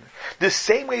Bezdin, the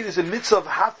same way there's a mitzvah of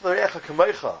V'ahavta l'recha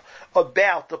kamecha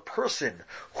about the person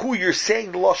who you're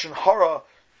saying the lashon hara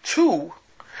to,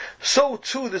 so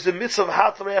too there's a mitzvah of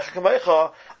V'ahavta l'recha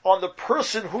kamecha on the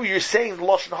person who you're saying the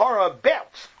lashon hara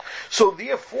about. So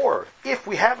therefore, if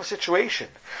we have a situation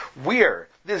where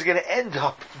there's going to end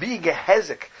up being a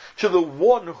hezek to the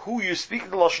one who you're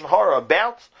speaking the lashon hara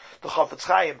about, the Chafetz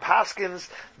Chaim paskins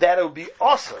that it would be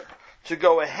usher to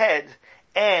go ahead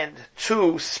and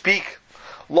to speak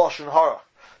lashon hara.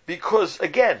 Because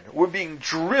again, we're being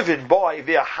driven by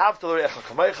v'ahavta l'recha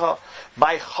kamecha.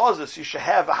 My chazis, you should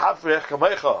have v'ahavta l'recha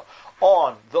kamecha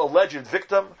on the alleged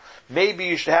victim. Maybe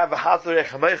you should have v'ahavta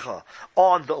l'recha kamecha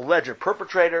on the alleged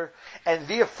perpetrator. And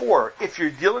therefore, if you're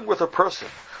dealing with a person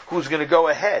who's going to go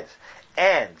ahead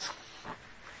and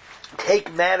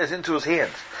take matters into his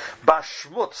hands,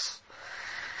 bashmutz,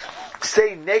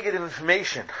 say negative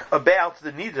information about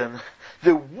the Nidin,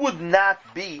 there would not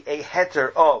be a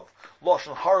heter of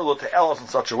Lashon Hara to Elas in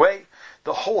such a way.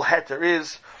 The whole heter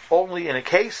is only in a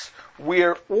case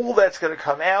where all that's going to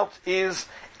come out is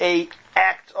a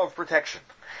act of protection.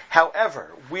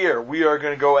 However, where we are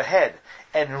going to go ahead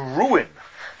and ruin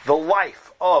the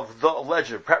life of the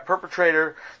alleged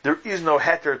perpetrator, there is no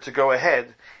heter to go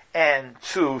ahead and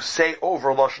to say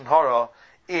over Lashon Hara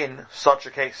in such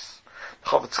a case.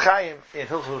 Chofetz Chaim in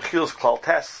Hilchos Chil's Klal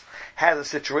Tes has a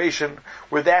situation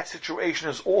where that situation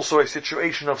is also a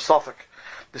situation of Suffolk.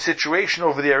 The situation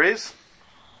over there is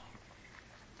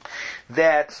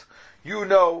that you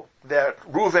know that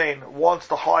Ruvain wants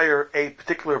to hire a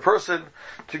particular person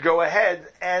to go ahead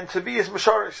and to be his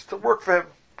masharis, to work for him.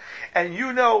 And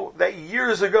you know that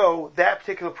years ago, that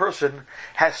particular person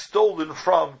has stolen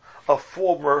from a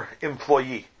former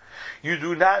employee. You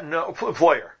do not know,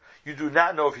 employer. You do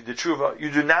not know if he did tshuva.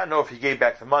 You do not know if he gave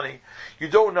back the money. You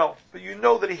don't know, but you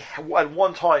know that at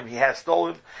one time he has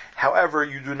stolen. However,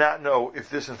 you do not know if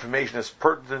this information is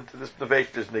pertinent to this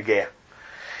information is negea.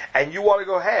 And you want to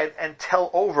go ahead and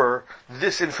tell over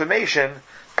this information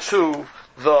to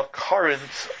the current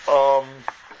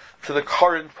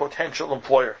potential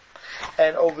employer.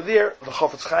 And over there, the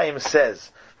Chofetz Chaim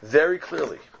says very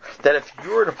clearly that if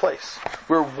you're in a place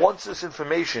where once this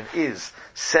information is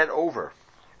sent over,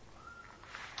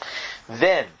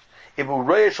 then that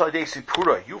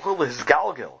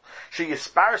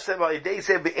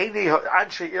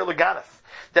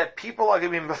people are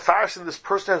going to be mefarsing this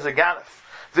person as a ganef,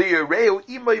 and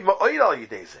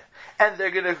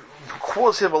they're going to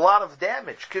cause him a lot of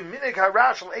damage. They're going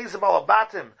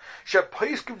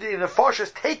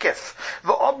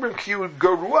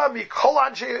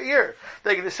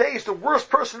to say he's the worst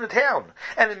person in town,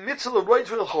 and in mitzvah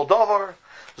Zok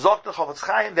the Chofetz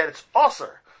Chaim that it's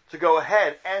osir to go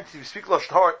ahead and to speak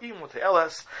Lashon Hara even with the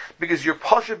Elas, because you're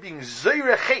pasha being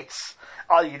zoyre chetz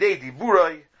al yidei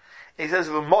diburai. He says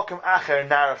v'mokim acher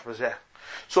narach b'zeh.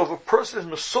 So if a person is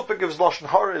mesupik of his Lashon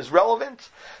Hara is relevant,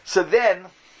 so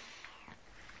then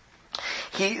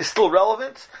he is still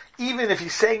relevant, even if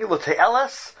he's saying it with the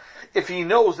Elas. If he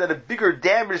knows that a bigger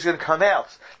damage is going to come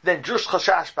out than just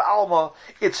chashash ba'alma,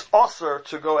 it's osir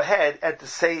to go ahead and to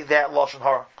say that Lashon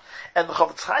Hara. And the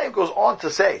Chofetz Chaim goes on to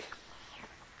say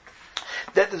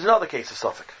that there's another case of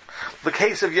Suffolk. The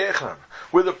case of Yechanan,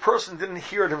 where the person didn't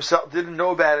hear it himself, didn't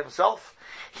know about it himself,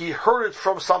 he heard it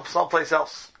from someplace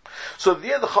else. So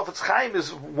there the Chofetz Chaim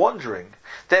is wondering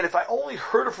that if I only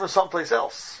heard it from someplace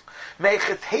else,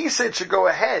 Meichet should go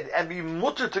ahead and be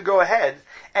mutter to go ahead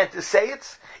and to say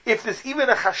it, if there's even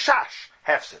a chashash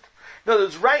hefset. In other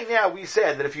words, right now we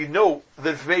said that if you know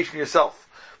the information yourself,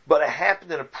 but it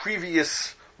happened in a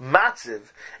previous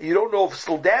matziv, and you don't know if it's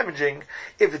still damaging,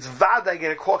 if it's vada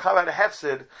going to come out of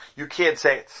hefsid, you can't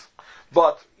say it.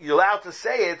 But you're allowed to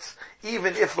say it,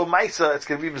 even if l'maisa it's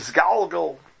going to be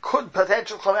misgalgal, could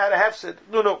potentially come out of hefsid.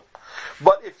 No.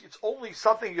 But if it's only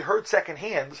something you heard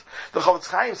secondhand, the Chofetz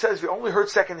Chaim says if you only heard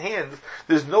secondhand,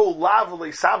 there's no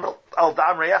lavali sam al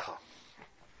dam reyecha.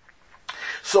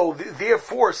 So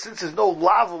therefore, since there's no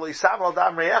lavali sam al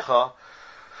dam reyecha,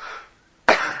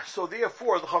 so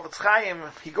therefore, the Chofetz Chaim,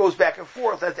 he goes back and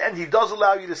forth. At the end, he does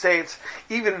allow you to say it,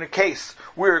 even in a case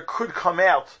where it could come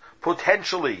out,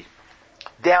 potentially,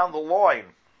 down the line,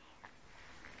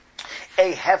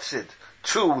 a hefsid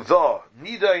to the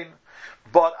nidain,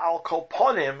 but al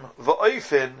kolponim,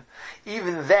 v'oifin,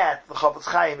 even that, the Chofetz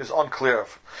Chaim is unclear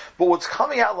of. But what's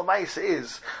coming out of the Maisa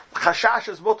is, chashash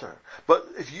is mutter. But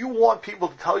if you want people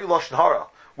to tell you Lashon Hara,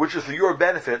 which is for your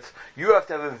benefit, you have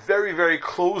to have a very, very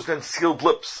closed and sealed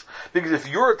lips. Because if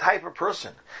you're a type of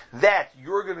person that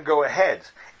you're going to go ahead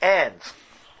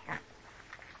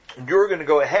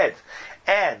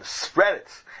and spread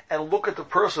it and look at the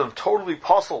person totally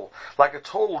puzzled, like a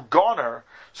total goner,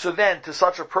 so then to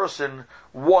such a person,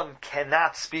 one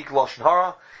cannot speak Lashon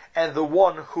Hara, and the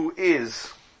one who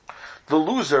is the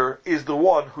loser is the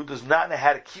one who does not know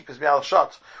how to keep his mouth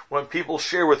shut when people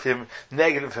share with him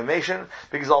negative information,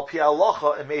 because al pi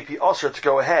halacha it may be usher to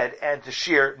go ahead and to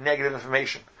share negative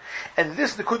information. And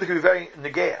this nekuda could be very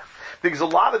negea, because a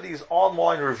lot of these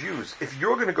online reviews, if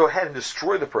you're going to go ahead and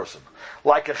destroy the person,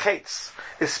 like a chetz,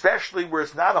 especially where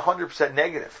it's not 100%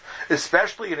 negative,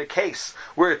 especially in a case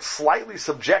where it's slightly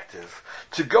subjective,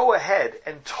 to go ahead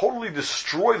and totally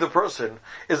destroy the person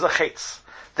is a chetz.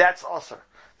 That's usher.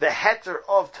 The heter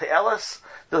of Te'elis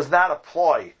does not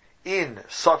apply in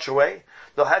such a way.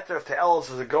 the heter of Te'elis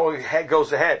as it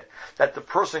goes ahead, that the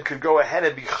person could go ahead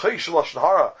and be Chaysh Lashon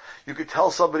Hara. You could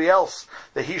tell somebody else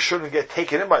that he shouldn't get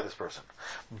taken in by this person.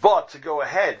 But to go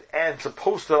ahead and to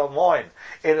post it online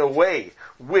in a way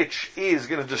which is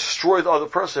going to destroy the other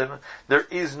person, there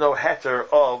is no heter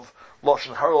of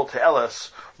Lashon Hara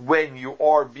Te'elis when you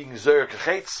are being Zoyer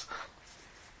Kechetz.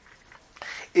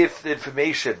 If the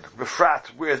information, befrat,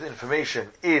 where the information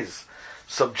is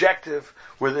subjective,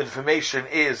 where the information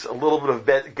is a little bit of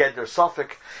Geder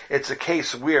Suffolk, it's a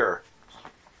case where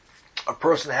a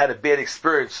person had a bad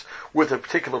experience with a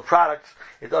particular product.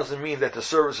 It doesn't mean that the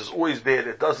service is always bad.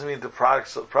 It doesn't mean the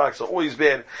products are always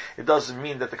bad. It doesn't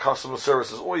mean that the customer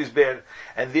service is always bad.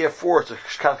 And therefore, it's a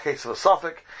case of a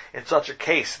suffix. In such a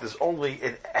case, there's only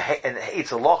an eitz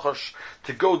halachash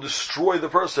to go destroy the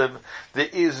person. There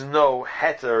is no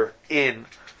heter in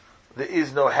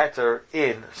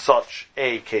such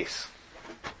a case.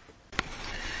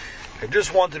 I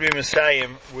just want to be Messiah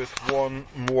with one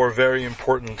more very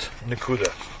important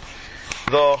nekuda.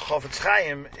 The Chafetz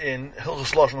Chaim in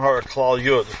Hilchos Lashon Hara Klal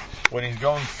Yud, when he's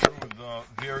going through the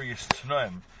various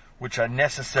tanoim which are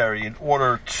necessary in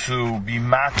order to be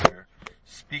matter,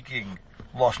 speaking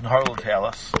Lashon Hara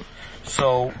L'Te'elis,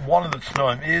 so one of the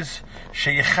tanoim is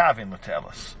sheyechavin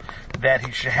L'Te'elis, that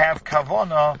he should have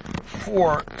kavana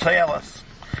for Te'elis.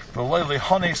 Not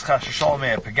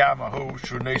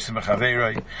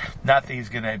that he's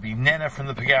going to be nena from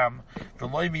the pagam,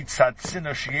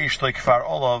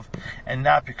 and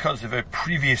not because of a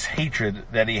previous hatred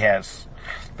that he has.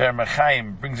 Ber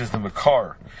Mechaim brings us the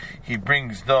Makar. He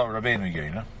brings the Rabbeinu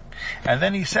Yonah. And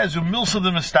then he says, Umilsa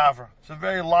the Mistavra. It's a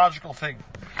very logical thing.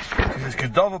 He says,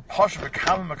 that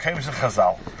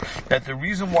the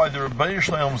reason why the Rebbeinu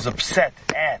Shalom was upset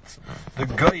at the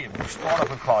Goyim who started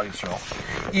up with Klal Yisrael,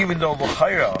 even though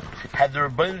L'chaira had the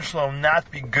Rebbeinu Shalom not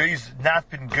been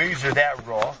geyser that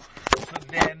raw, so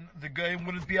then the Goyim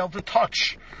wouldn't be able to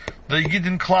touch the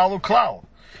Yidin Klal U'Klal.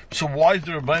 So why is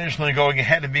the Rebbeinu Shalom going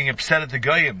ahead and being upset at the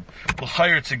Goyim?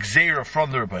 L'chaira it's a gzeira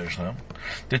from the Rebbeinu Shalom.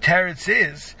 The teretz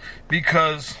is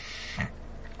because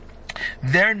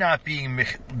they're not being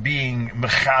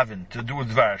mechaven to do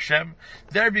with Dvar Hashem.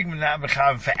 They're being not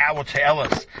mechaven for our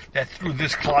Te'elis, that through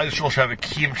this Klal Yisrael shall have a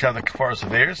kiyum, shall have the kafaras of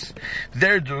theirs.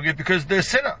 They're doing it because they're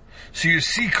sinner. So you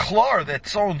see klar that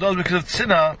someone does because of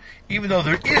sinner, even though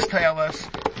there is Te'elis,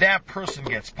 that person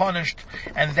gets punished,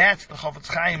 and that's the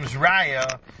Chafetz Chaim's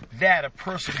raya, that a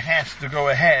person has to go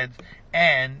ahead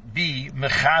and be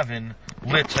mechaven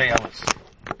lit Te'elis.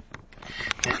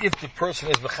 That if the person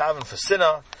is mechaven for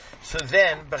sinner, so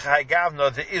then, b'chai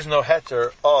gavna, there is no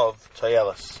heter of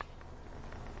Te'elis.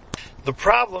 The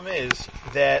problem is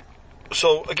that,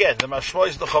 so again, the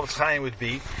mashmois of the Chafetz Chaim would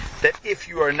be that if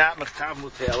you are not mechaven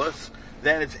with Te'elis,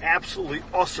 then it's absolutely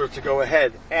usher to go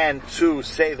ahead and to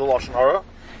say the Lashon Hara,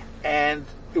 and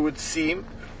it would seem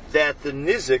that the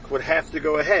nizik would have to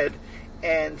go ahead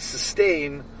and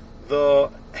sustain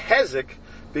the hezek,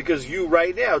 because you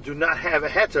right now do not have a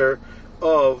heter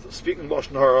of speaking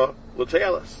Lashon Hara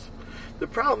L'Te'elis. The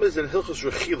problem is in Hilchos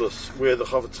Rechilus, where the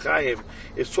Chafetz Chaim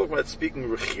is talking about speaking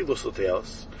Rechilus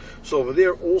L'Te'elis. So over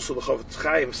there also the Chafetz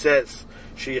Chaim says,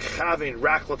 Sheyechavin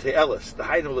rak L'Te'elis, the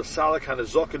Hainu L'Salak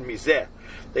HaNezokin Mizeh,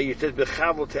 that you did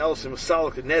Bechav L'Te'elis and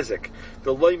L'Salak Nezek,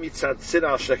 the Loi Mitzad Sin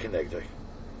Al Shekenegdei.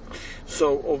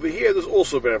 So over here there's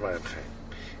also Ber Mayim Chaim.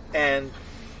 And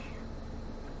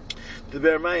the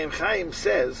Ber Mayim Chaim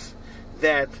says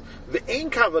that the Ein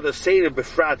Kavod Seder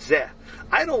Befrat Zeh.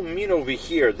 I don't mean over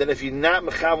here that if you're not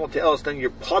mechavel to else, then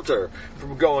you're putter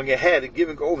from going ahead and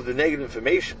giving over the negative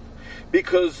information,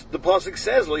 because the pasuk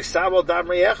says L'Isabal Dam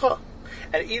Reyecha,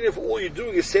 and even if all you're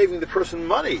doing is saving the person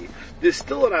money, there's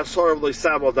still an asar of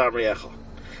L'Isabal Dam Reyecha.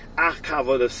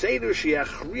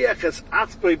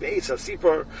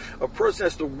 A person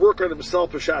has to work on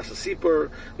himself b'shas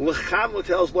asipur l'cham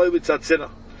l'tel's loy b'tzatzina.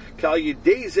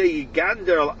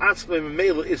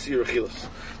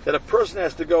 That a person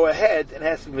has to go ahead and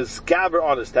has to misgaber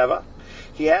on his teva.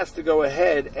 He has to go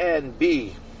ahead and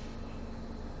be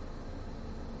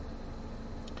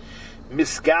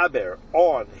misgaber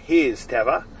on his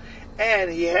teva,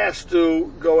 and he has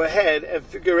to go ahead and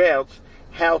figure out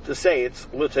how to say it's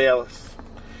l'te'elis.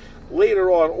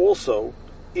 Later on, also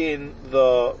in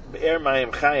the Be'er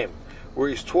Mayim Chaim, where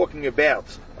he's talking about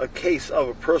a case of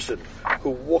a person who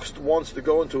wants to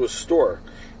go into a store,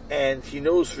 and he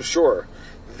knows for sure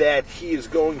that he is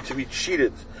going to be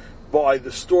cheated by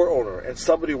the store owner, and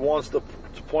somebody wants to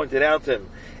point it out to him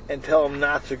and tell him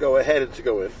not to go ahead and to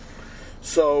go in.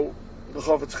 So the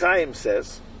Chafetz Chaim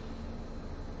says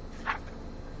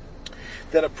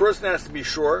that a person has to be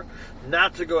sure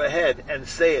not to go ahead and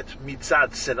say it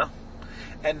mitzad sinah.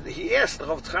 And he asks, the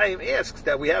Chofetz Chaim asks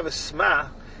that we have a sma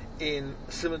in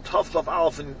Siman Tov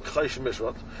Aleph in Chaysh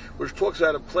Mishrat, which talks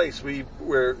about a place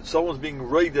where someone's being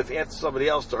roidif after somebody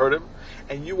else to hurt him,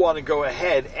 and you want to go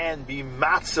ahead and be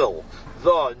matzil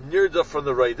the nirda from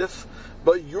the roidif,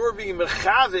 but you're being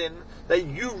mechavin that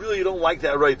you really don't like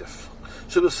that roidif.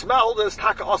 So the Sma holds that it's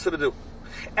taka asa to do,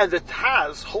 and the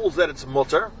Taz holds that it's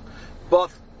mutter,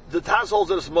 but the Taz holds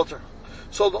that it's mutter.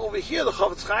 So over here the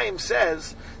Chofetz Chaim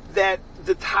says that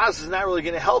the Taz is not really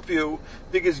going to help you,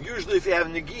 because usually if you have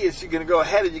Negias, you're going to go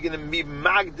ahead and you're going to be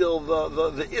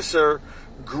Magdil the Isser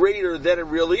greater than it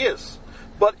really is.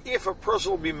 But if a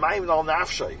person will be Maimin al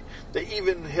Nafshay, that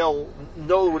even he'll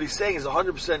know what he's saying is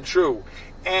 100% true,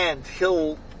 and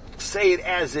he'll say it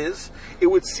as is, it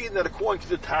would seem that according to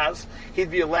the Taz, he'd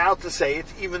be allowed to say it,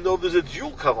 even though there's a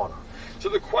dual kavanah. So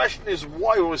the question is,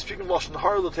 why, when we're speaking Lashon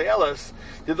Hara L'Te'eles,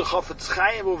 did the Chofetz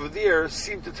Chaim over there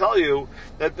seem to tell you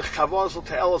that the Chavaz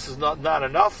L'Te'eles is not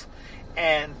enough,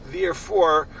 and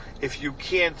therefore, if you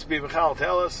can't be Mechal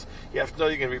L'Te'eles, you have to know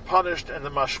you're going to be punished, and the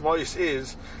Mashmois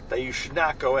is that you should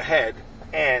not go ahead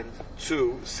and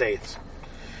to say it.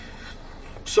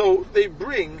 So they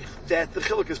bring that the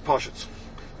Chiluk is Pashut.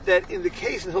 That in the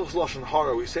case in Hilchos Lashon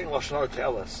Hara, we're saying Lashon Hara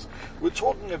Te'eles, we're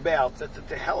talking about that the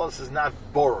Te'eles is not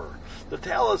borer. The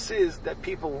Te'eles is that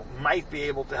people might be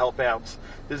able to help out.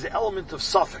 There's an element of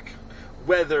suffix,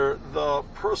 whether the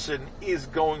person is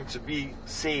going to be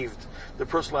saved. The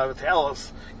person will have a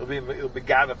Te'eles, it'll be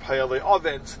Gana Payale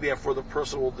Ovens, therefore the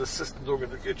person will desist in doing it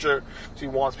in the future, so he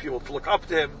wants people to look up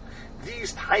to him.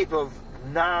 These type of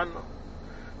non-fleshik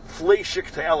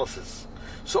Te'eleses.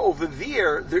 So over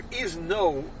there is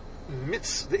no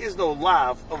mitzvah, there is no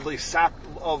lav of leisam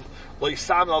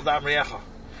al dam recha.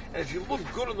 And if you look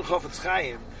good in the Chofetz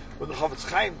Chaim, when the Chofetz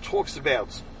Chaim talks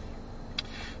about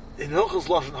in Hilchos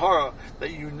Lashon Hara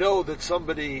that you know that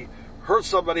somebody hurt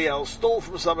somebody else, stole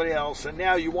from somebody else, and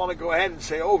now you want to go ahead and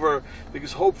say over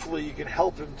because hopefully you can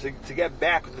help him to get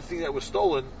back with the thing that was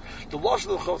stolen. The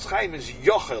Lashon of the Chofetz Chaim is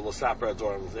yochel l'saper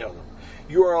adorim l'bnei adam.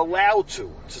 You are allowed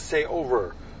to say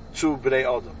over to Bnei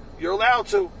Adam. You're allowed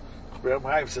to. Rebbe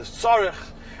Chaim says, Tzarech,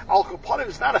 Al Kaponim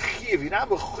is not a chiv, you're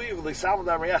not a chiv l'sam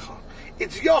dam recha.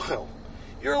 It's yochel.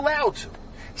 You're allowed to.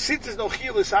 Since there's no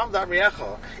chiv l'sam dam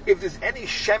recha, if there's any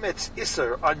shemetz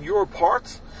iser on your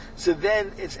part, so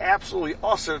then it's absolutely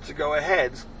usher to go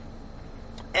ahead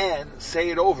and say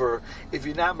it over if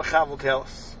you're not mechavel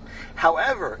te'eles.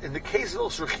 However, in the case of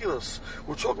those rechilos,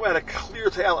 we're talking about a clear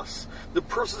te'eles. The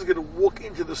person is going to walk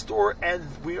into the store and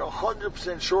we are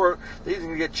 100% sure that he's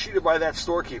going to get cheated by that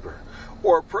storekeeper.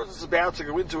 Or a person is about to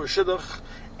go into a shidduch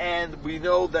and we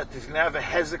know that he's going to have a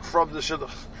hezek from the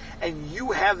shidduch. And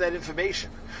you have that information.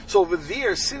 So over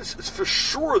there, since it's for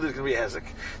sure there's going to be a hezek,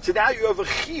 so now you have a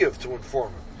chiyuv to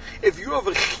inform him. If you have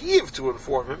a chiyuv to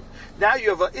inform him, now you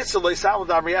have a itzah leisam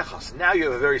dam reyachas. Now you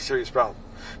have a very serious problem.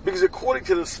 Because according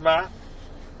to the Sma,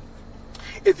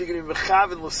 if you're going to be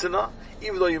mechav and l'sina,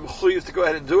 even though you're mechuyev to go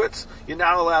ahead and do it, you're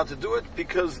not allowed to do it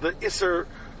because the iser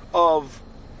of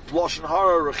Lashon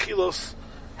Hara, Rechilos,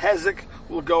 Hezek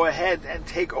will go ahead and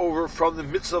take over from the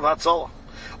mitzvah of Hatzalah.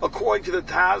 According to the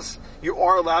Taz, you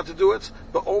are allowed to do it,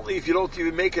 but only if you don't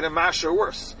even make it a mash or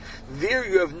worse. There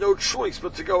you have no choice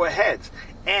but to go ahead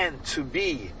and to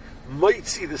be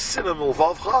Moitzi the Sinam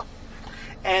Milvavcha,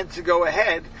 and to go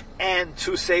ahead and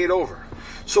to say it over.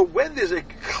 So when there's a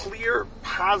clear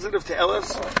positive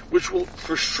te'eles, which will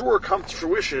for sure come to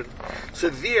fruition, so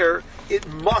there it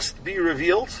must be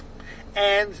revealed,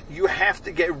 and you have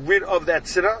to get rid of that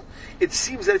sinah. It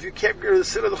seems that if you can't get rid of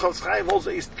the sinah, the Chofetz Chaim holds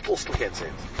that you still can't say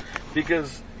it.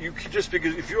 Because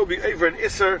if you'll be over an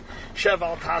Isser, Shev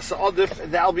al Tasa Adif,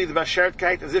 and that'll be the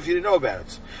Bashartkeit as if you didn't know about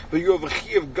it. But you have a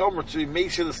Chiyav Gomer to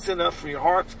make sure the sinah from your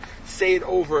heart, say it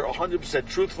over 100%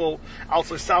 truthful,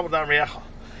 also Samadam Reacha.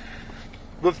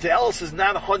 But if the Elis is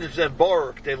not 100%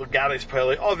 Baruch, they look at his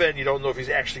Pele Oven, you don't know if he's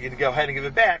actually going to go ahead and give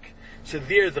it back. So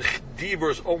there the Dibur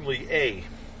is only a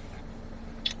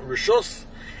Rishus,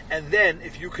 and then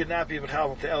if you cannot be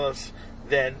Mechavim to Elis,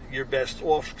 then you're best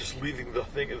off just leaving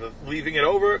leaving it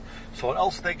over. Someone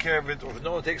else take care of it, or if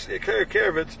no one takes care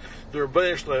of it, the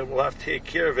Rebbeinu Shalom will have to take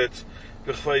care of it.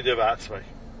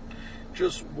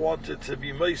 Just wanted to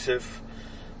be meisef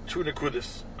two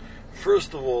nekudis.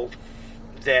 First of all,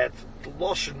 that the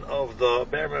lashon of the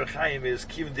Ber Chaim is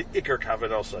given the ikar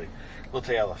kavanosai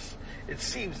l'te'elas. It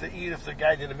seems that even if the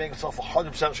guy didn't make himself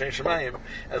 100% Shein Shemayim,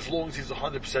 as long as he's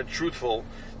 100% truthful,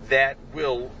 that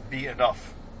will be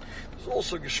enough. There's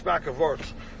also Geshmak of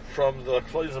Art from the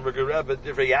Kloisenberger Rebbe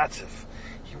Divrei Yatzif.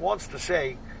 He wants to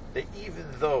say that even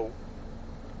though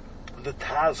the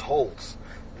Taz holds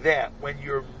that when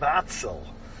you're matzel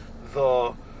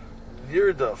the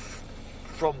nirdaf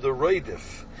from the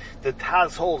Reidif, the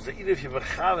Taz holds that even if you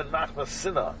mechaven machmas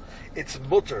sinna, it's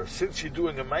mutter, since you're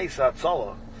doing a Maisa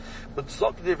Atzala. But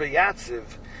Zokdir Vayatziv,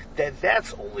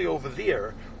 that's only over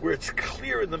there, where it's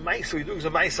clear in the Maisa, you're doing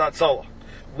a Maisa Atzala.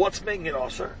 What's making it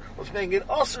Aser? What's making it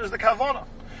Aser is the Kavana.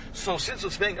 So since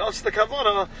it's making Aser the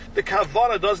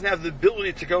Kavana doesn't have the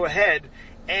ability to go ahead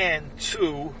and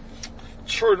to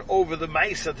turn over the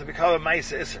Maisa to become a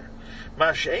Maisa Isser.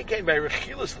 Masha'en came by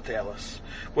Rechilas to tell us.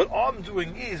 What I'm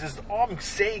doing is I'm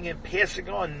saying and passing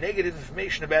on negative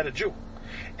information about a Jew.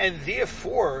 And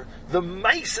therefore, the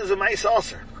Maisa is a Maisa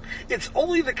Aser. It's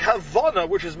only the Kavana,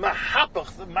 which is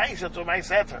Mahapach, the Maisa to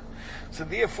Maisa Heter. So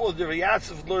therefore, the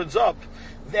Riyatziv learns up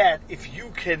that if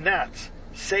you cannot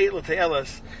say it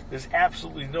l'te'elas, there's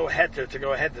absolutely no heter to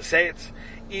go ahead to say it,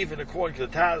 even according to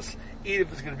the Taz, even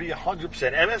if it's going to be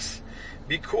 100% emes,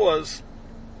 because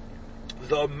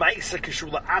the Maisa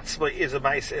Kishula Atzma is a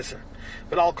Maisa Isser.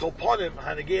 But I'll call upon him,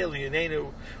 Hanagel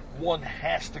Yinenu, one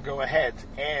has to go ahead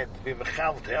and be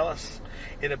Mechal Te'elas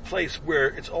in a place where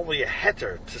it's only a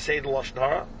heter to say the Lashon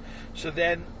Hara. So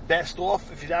then, best off,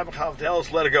 if you have Mechal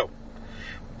Te'elas, let it go.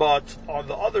 But on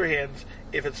the other hand,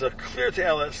 if it's a clear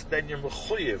Te'elas, then you're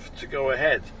Mechuyev to go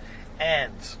ahead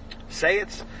and say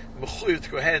it, Mechuyev to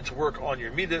go ahead and to work on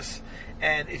your Midas,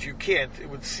 and if you can't, it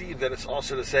would seem that it's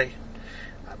also to say.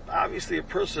 Obviously, a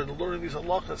person learning these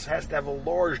halachas has to have a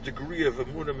large degree of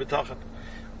emunah mitachan.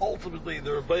 Ultimately,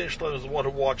 the Rebbeinu Shalom is the one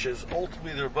who watches.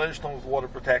 Ultimately, the Rebbeinu Shalom is the one who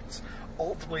protects.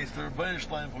 Ultimately, it's the Rebbeinu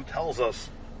Shalom who tells us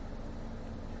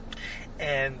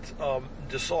and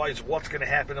decides what's going to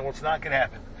happen and what's not going to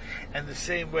happen. And the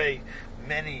same way,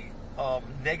 many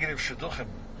negative shidduchim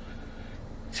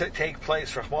take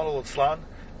place, Rahman al-Islam,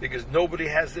 because nobody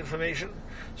has the information.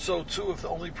 So too, if the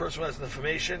only person who has the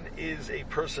information is a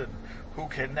person who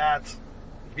cannot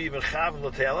be mechav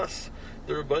l'te'elas,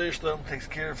 the Rebbeinu Shalom takes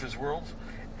care of his world,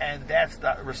 and that's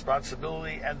the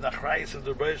responsibility and the achrayus of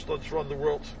the Rebbeinu Shalom to run the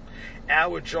world.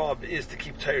 Our job is to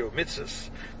keep Torah mitzvahs.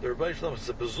 The Rebbeinu Shalom is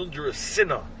a bezunderous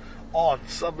sinner on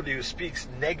somebody who speaks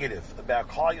negative about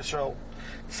Klal Yisrael.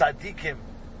 Tzadikim,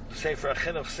 the Sefer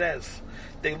HaChinuch says,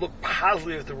 they look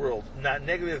positively at the world, not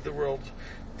negatively at the world.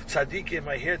 Tzadikim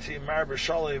are here to Yimar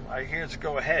B'Shalom, are here to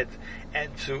go ahead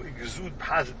and to exude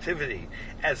positivity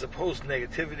as opposed to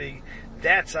negativity.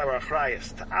 That's our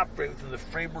achrayus, to operate within the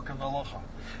framework of the halacha.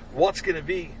 What's going to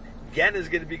be? Gen is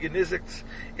going to be genizikt.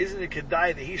 Isn't it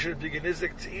kedai that he should be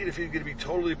genizikt, even if he's going to be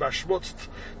totally bashmutzt?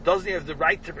 Doesn't he have the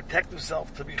right to protect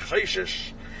himself, to be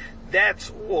chayshish? That's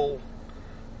all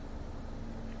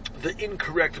the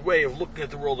incorrect way of looking at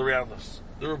the world around us.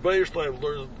 The Rebbeinu Shalom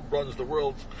runs the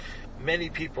world. Many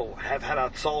people have had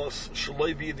atzalas,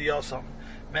 shaloi b'yidiyasam.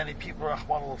 Many people,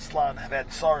 Rahman al-Islam, have had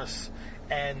tsaras,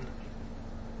 and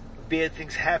bad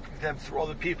things happen to them through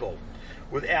other people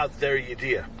without their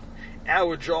yidiyah.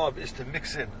 Our job is to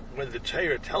mix in. When the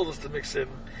Torah tells us to mix in,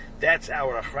 that's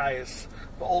our achrayus.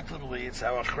 But ultimately, it's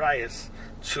our achrayus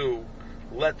to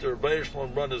let the Rebbeinu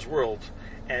Shalom run his world,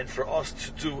 and for us to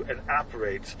do and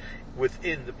operate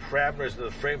within the parameters of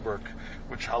the framework,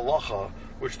 which halacha,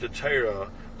 which the Torah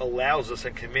allows us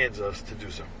and commands us to do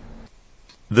so.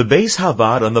 The Beis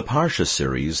Havad on the Parsha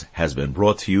series has been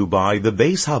brought to you by the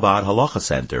Beis Havad Halacha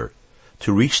Center.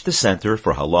 To reach the Center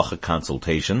for Halacha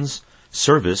consultations,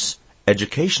 service,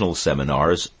 educational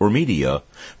seminars, or media,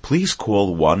 please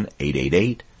call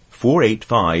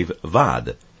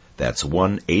 1-888-485-VAD. That's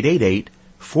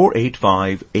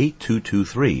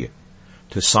 1-888-485-8223.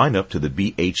 To sign up to the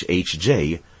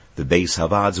BHHJ, the Beis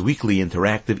Havad's weekly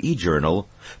interactive e-journal,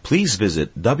 please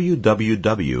visit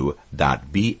www.bhhj.org,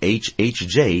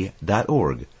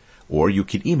 or you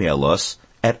can email us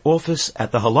at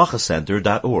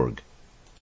office@thehalachacenter.org.